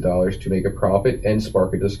for millions of dollars to make a profit and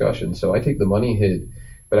spark a discussion. So I take the money hit,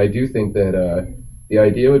 but I do think that the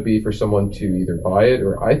idea would be for someone to either buy it,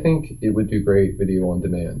 or I think it would do great video on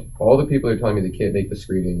demand. All the people that are telling me they can't make the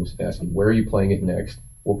screenings, asking where are you playing it next,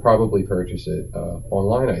 will probably purchase it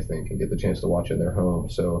online, I think, and get the chance to watch it in their home.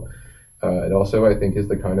 So it also, I think, is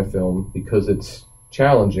the kind of film, because it's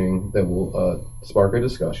challenging, that will spark a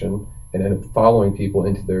discussion and end up following people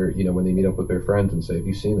into their, you know, when they meet up with their friends and say, have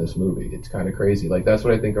you seen this movie? It's kind of crazy. Like, that's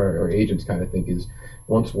what I think our agents kind of think is,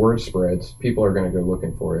 once word spreads, people are going to go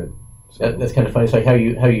looking for it. So that's kind of funny. It's like how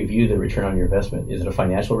you view the return on your investment. Is it a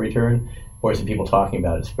financial return, or is it people talking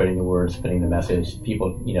about it, spreading the word, spreading the message,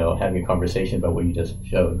 people, you know, having a conversation about what you just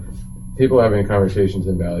showed? People having a conversation is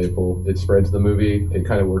invaluable. It spreads the movie. It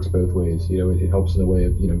kind of works both ways. You know, it helps in the way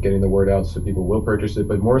of, you know, getting the word out so people will purchase it,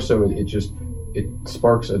 but more so it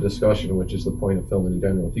sparks a discussion, which is the point of film in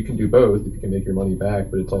general. If you can do both, if you can make your money back,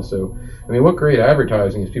 but it's also, I mean, what great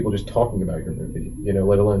advertising is people just talking about your movie, you know,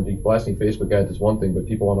 let alone blasting Facebook ads is one thing, but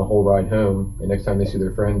people on a whole ride home, and next time they see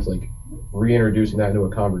their friends, like reintroducing that into a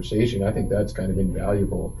conversation, I think that's kind of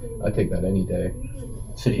invaluable. I take that any day.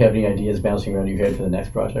 So do you have any ideas bouncing around your head for the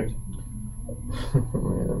next project?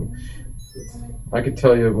 Man. I could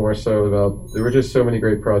tell you more so about, there were just so many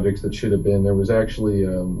great projects that should have been. There was actually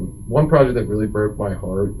one project that really broke my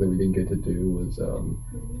heart that we didn't get to do was,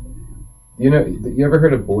 you know, you ever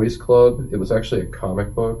heard of Boys Club? It was actually a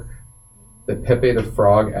comic book that Pepe the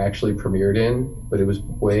Frog actually premiered in, but it was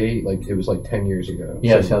it was like 10 years ago.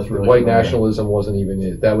 Yeah, so sounds really white familiar. Nationalism wasn't even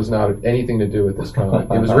it. That was not anything to do with this comic.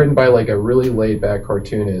 It was written by like a really laid-back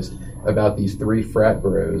cartoonist about these 3 frat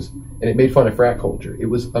bros, and it made fun of frat culture. It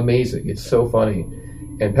was amazing. It's so funny.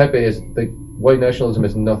 And Pepe white nationalism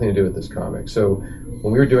has nothing to do with this comic. So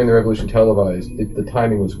when we were doing the Revolution televised, the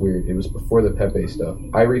timing was weird. It was before the Pepe stuff.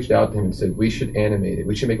 I reached out to him and said, we should animate it.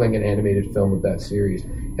 We should make like an animated film of that series.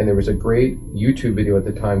 And there was a great YouTube video at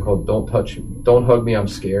the time called Don't Hug Me, I'm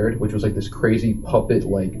Scared, which was like this crazy puppet,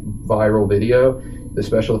 like viral video. The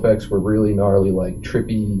special effects were really gnarly, like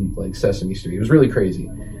trippy, like Sesame Street. It was really crazy.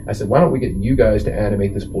 I said, why don't we get you guys to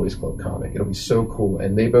animate this Boys Club comic? It'll be so cool.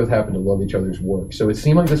 And they both happen to love each other's work. So it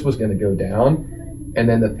seemed like this was going to go down. And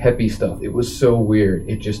then the Peppy stuff, it was so weird.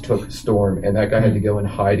 It just took storm. And that guy had to go in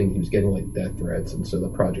hiding. He was getting like death threats. And so the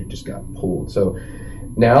project just got pulled. So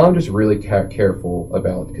now I'm just really careful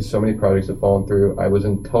about, because so many projects have fallen through. I was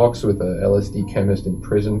in talks with a LSD chemist in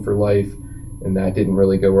prison for life, and that didn't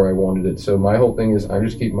really go where I wanted it. So my whole thing is I'm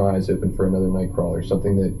just keeping my eyes open for another Nightcrawler,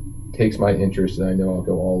 something that takes my interest and I know I'll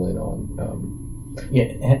go all in on. Yeah,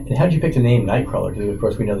 and how did you pick the name Nightcrawler? Because of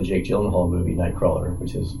course we know the Jake Gyllenhaal movie Nightcrawler,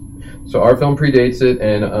 which is... So our film predates it,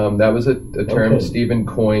 and that was a term Okay. Stephen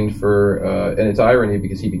coined for, and it's irony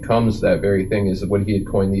because he becomes that very thing, is what he had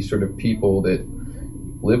coined, these sort of people that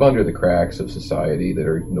live under the cracks of society, that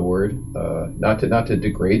are ignored, not to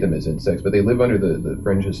degrade them as insects, but they live under the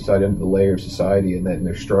fringe of society, under the layer of society, and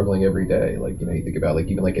they're struggling every day. Like, you know, you think about like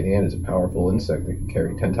even like an ant is a powerful insect that can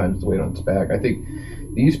carry 10 times the weight on its back. I think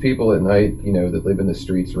these people at night, that live in the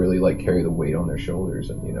streets really like carry the weight on their shoulders,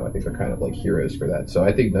 and I think they're kind of like heroes for that. So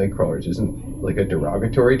I think Nightcrawlers isn't like a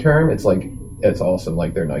derogatory term. It's like it's awesome,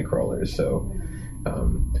 like they're Nightcrawlers. So,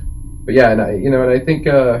 but yeah, and I think.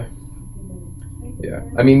 Yeah,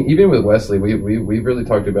 I mean, even with Wesley, we've really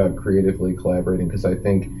talked about creatively collaborating, because I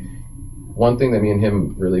think one thing that me and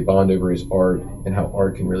him really bond over is art, and how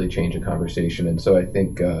art can really change a conversation. And so I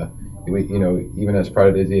think, even as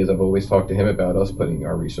proud of as I've always talked to him about us putting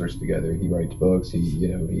our resource together. He writes books,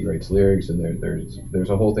 he writes lyrics, and there's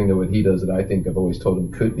a whole thing that what he does that I think I've always told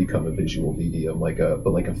him could become a visual medium, like a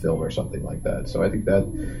film or something like that. So I think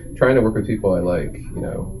that trying to work with people I like,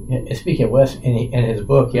 Yeah, speaking of Wes, in his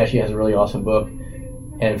book, he actually has a really awesome book.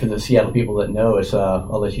 And for the Seattle people that know, it's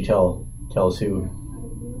I'll let you tell us who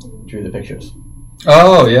drew the pictures.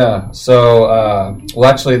 Oh yeah. So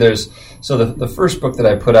actually, the first book that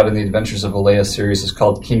I put out in the Adventures of Alea series is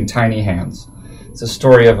called King Tiny Hands. It's a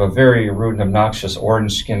story of a very rude and obnoxious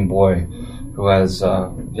orange-skinned boy who has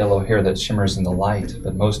yellow hair that shimmers in the light.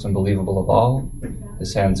 But most unbelievable of all,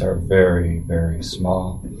 his hands are very, very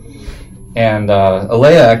small. And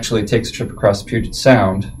Alea actually takes a trip across Puget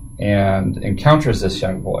Sound and encounters this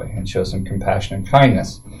young boy and shows him compassion and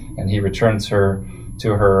kindness, and he returns to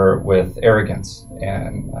her with arrogance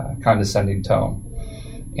and condescending tone.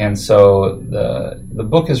 And so the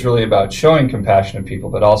book is really about showing compassion to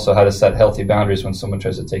people, but also how to set healthy boundaries when someone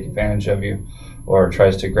tries to take advantage of you or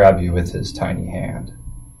tries to grab you with his tiny hand.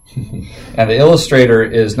 And the illustrator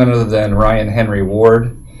is none other than Ryan Henry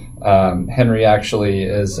Ward. Henry actually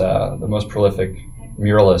is the most prolific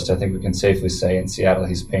muralist, I think we can safely say, in Seattle.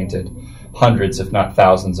 He's painted hundreds, if not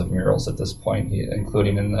thousands, of murals at this point,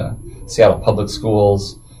 including in the Seattle public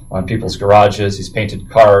schools, on people's garages. He's painted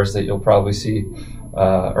cars that you'll probably see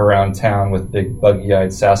around town with big buggy-eyed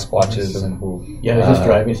Sasquatches and I was just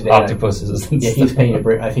driving today. Octopuses. And yeah, he's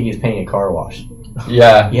painting I think he's painting a car wash.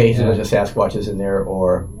 Yeah, he's a bunch of Sasquatches in there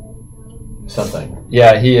or something.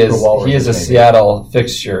 Yeah, he is a Seattle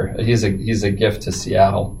fixture. He's a gift to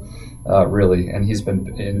Seattle. Really, and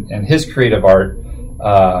his creative art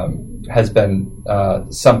has been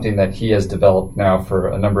something that he has developed now for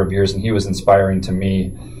a number of years, and he was inspiring to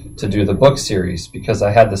me to do the book series, because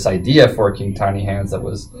I had this idea for King Tiny Hands that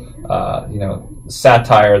was,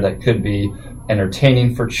 satire that could be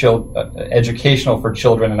entertaining for educational for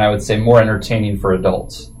children, and I would say more entertaining for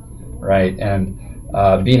adults, right? And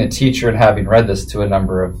being a teacher and having read this to a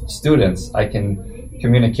number of students, I can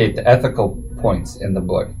communicate the ethical points in the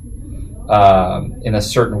book in a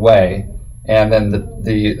certain way, and then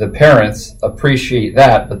the parents appreciate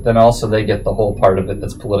that, but then also they get the whole part of it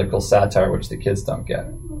that's political satire, which the kids don't get.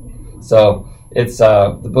 So it's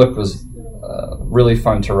the book was really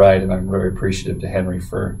fun to write, and I'm very appreciative to Henry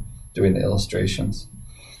for doing the illustrations.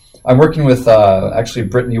 I'm working with actually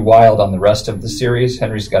Brittany Wild on the rest of the series.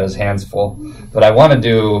 Henry's got his hands full, but I want to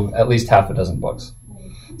do at least half a dozen books.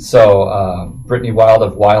 So Brittany Wild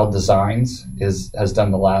of Wild Designs has done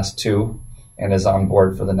the last two and is on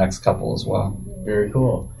board for the next couple as well. Very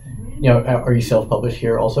cool. Are you self-published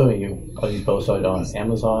here also? Are you posted on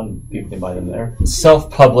Amazon? People can buy them there?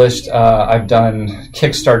 Self-published. I've done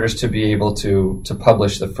Kickstarters to be able to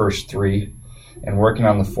publish the first three, and working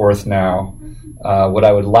on the fourth now. What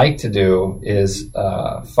I would like to do is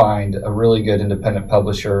find a really good independent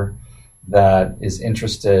publisher that is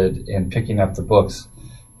interested in picking up the books.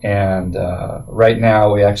 And right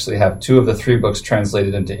now we actually have two of the three books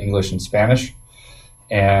translated into English and Spanish,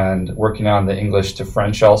 and working on the English to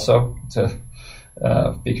French also,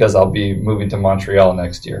 because I'll be moving to Montreal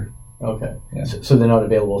next year. Okay. Yeah. So they're not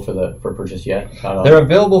available for purchase yet? They're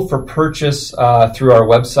available for purchase through our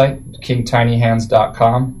website,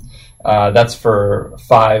 kingtinyhands.com. That's for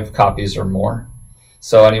 5 copies or more.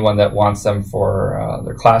 So anyone that wants them for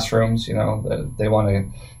their classrooms, they want to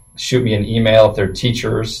shoot me an email. If they're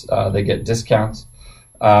teachers, they get discounts.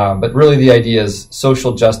 But really the idea is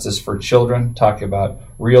social justice for children, talking about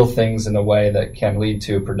real things in a way that can lead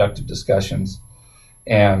to productive discussions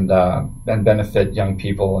and benefit young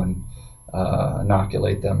people and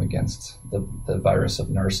inoculate them against the virus of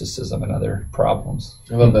narcissism and other problems.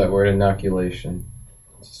 I love that word, inoculation.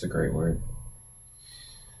 It's just a great word.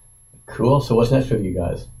 Cool. So what's next for you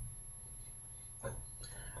guys?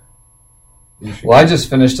 Well, I just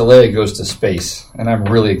finished Alea Goes to Space, and I'm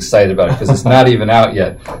really excited about it because it's not even out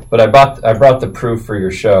yet. But I brought the proof for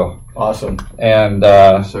your show. Awesome. And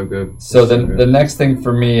so good. So the next thing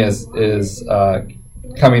for me is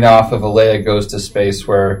coming off of Alea Goes to Space,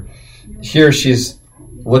 where here she's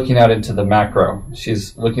looking out into the macro.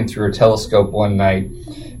 She's looking through her telescope one night,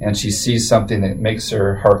 and she sees something that makes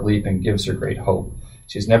her heart leap and gives her great hope.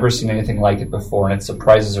 She's never seen anything like it before, and it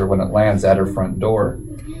surprises her when it lands at her front door.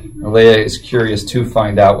 Alea is curious to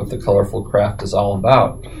find out what the colorful craft is all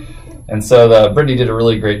about. And so Brittany did a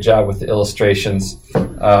really great job with the illustrations.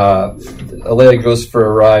 Alea goes for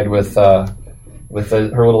a ride with her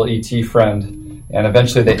little ET friend, and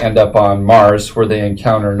eventually they end up on Mars, where they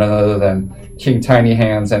encounter none other than King Tiny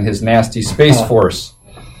Hands and his nasty space force.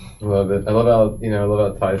 Love it. I love how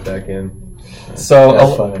it ties back in. So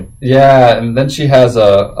That's funny. Yeah, and then she has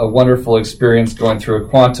a wonderful experience going through a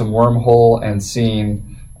quantum wormhole and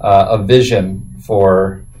seeing a vision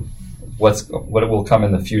for what will come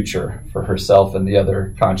in the future for herself and the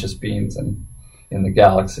other conscious beings in the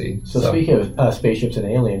galaxy. So speaking of spaceships and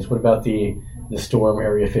aliens, what about the Storm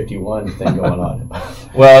Area 51 thing going on?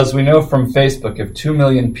 Well, as we know from Facebook, if 2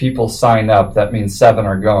 million people sign up, that means 7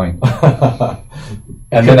 are going.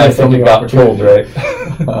 And then I think it got pulled, right?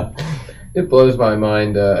 It blows my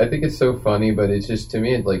mind. I think it's so funny, but it's just, to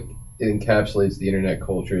me, it encapsulates the internet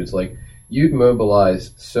culture. It's like, you'd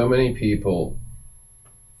mobilize so many people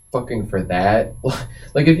fucking for that.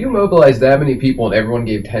 Like, if you mobilize that many people and everyone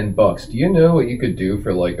gave $10, do you know what you could do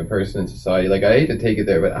for, like, a person in society? Like, I hate to take it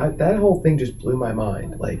there, but that whole thing just blew my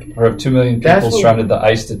mind. Like, or if 2 million people surrounded the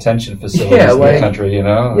ICE detention facilities in the country, you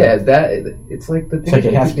know? Yeah, it's like the thing. It's like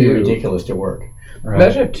it has to be ridiculous to work. Right.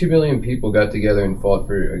 Imagine if 2 million people got together and fought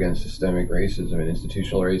against systemic racism and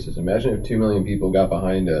institutional racism. Imagine if 2 million people got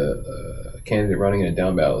behind a candidate running in a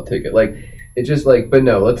down ballot ticket. Like, it's just like, but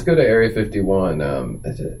no, let's go to Area 51.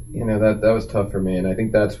 That was tough for me, and I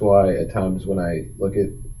think that's why at times when I look at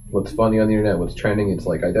what's funny on the internet, what's trending, it's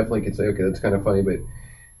like I definitely could say, okay, that's kind of funny, but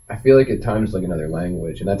I feel like at times like another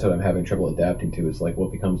language, and that's what I'm having trouble adapting to. Is like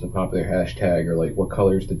what becomes a popular hashtag, or like what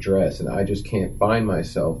color's the dress, and I just can't find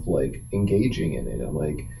myself like engaging in it. I'm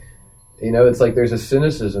like, it's like there's a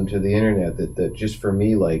cynicism to the internet that just for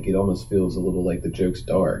me, like, it almost feels a little like the joke's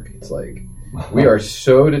dark. It's like we are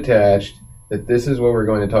so detached that this is what we're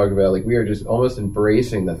going to talk about. Like, we are just almost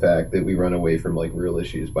embracing the fact that we run away from like real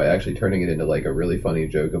issues by actually turning it into like a really funny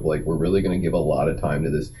joke of like, we're really going to give a lot of time to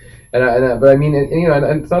this. But I mean,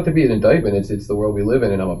 and it's not to be an indictment. It's the world we live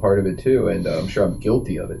in, and I'm a part of it too, and I'm sure I'm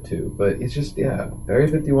guilty of it too. But it's just, Area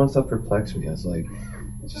 51 stuff perplexed me. I was like,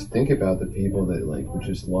 just think about the people that like would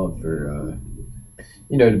just love for, to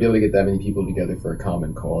be able to get that many people together for a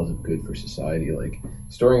common cause of good for society. Like,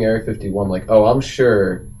 storing Area 51, like, oh, I'm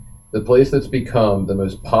sure the place that's become the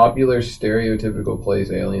most popular stereotypical place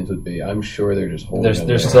aliens would be, I'm sure they're just holding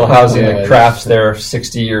They're still housing the crafts there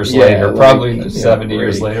 60 years later, probably 70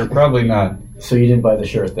 years later, probably not. So you didn't buy the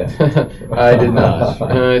shirt then? I did not.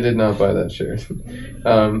 I did not buy that shirt.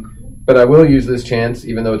 But I will use this chance,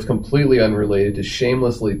 even though it's completely unrelated, to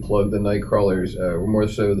shamelessly plug the Nightcrawlers, more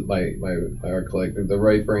so my art collector, the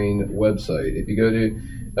Right Brain website. If you go to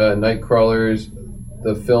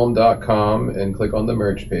Nightcrawlersthefilm.com and click on the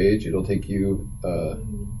merch page, it'll take you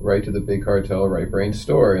right to the Big Cartel Right Brain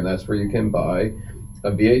store, and that's where you can buy a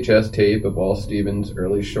VHS tape of all Steven's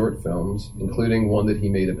early short films, including one that he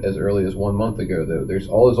made as early as 1 month ago, though. There's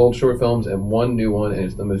all his old short films and one new one, and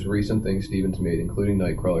it's the most recent thing Steven's made, including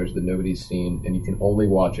Nightcrawlers, that nobody's seen, and you can only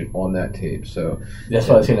watch it on that tape. So that's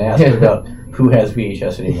what I was going to ask you about, who has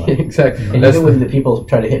VHS anymore. Exactly. And even when the people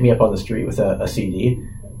try to hit me up on the street with a CD,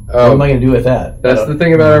 what am I going to do with that? That's the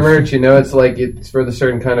thing about our merch, it's like it's for the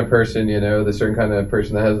certain kind of person, the certain kind of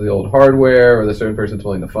person that has the old hardware, or the certain person that's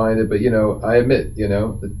willing to find it. But, I admit,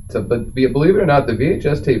 but believe it or not, the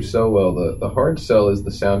VHS tapes sell well. The hard sell is the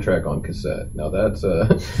soundtrack on cassette. Now, that's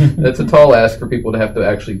a tall ask for people to have to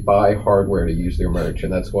actually buy hardware to use their merch,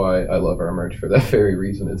 and that's why I love our merch for that very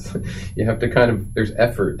reason. It's you have to there's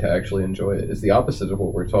effort to actually enjoy it. It's the opposite of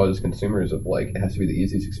what we're taught as consumers of, like, it has to be the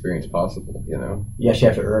easiest experience possible, Yes, you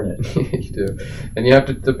have to earn it. You do, and you have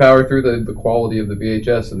to power through the quality of the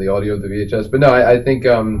VHS and the audio of the VHS. But no, I think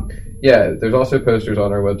there's also posters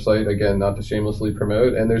on our website, again, not to shamelessly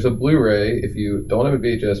promote, and there's a Blu-ray. If you don't have a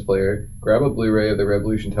VHS player, grab a Blu-ray of the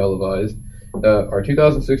Revolution Televised, our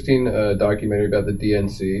 2016 documentary about the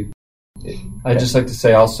DNC. I'd just like to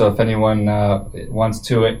say also, if anyone wants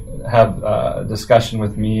to have a discussion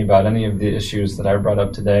with me about any of the issues that I brought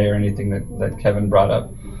up today, or anything that Kevin brought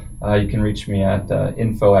up, you can reach me at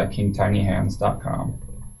info@kingtinyhands.com.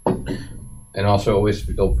 And also always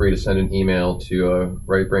feel free to send an email to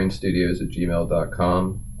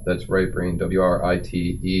rightbrainstudios@gmail.com. That's rightbrain,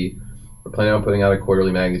 WRITE. We're planning on putting out a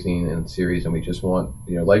quarterly magazine and series, and we just want,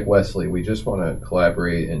 like Wesley, we just want to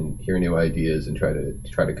collaborate and hear new ideas and try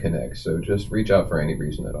to connect. So just reach out for any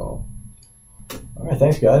reason at all. All right,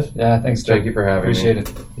 thanks, guys. Yeah, thanks, Joe. Thank you for having me. Appreciate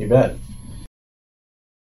it. You bet.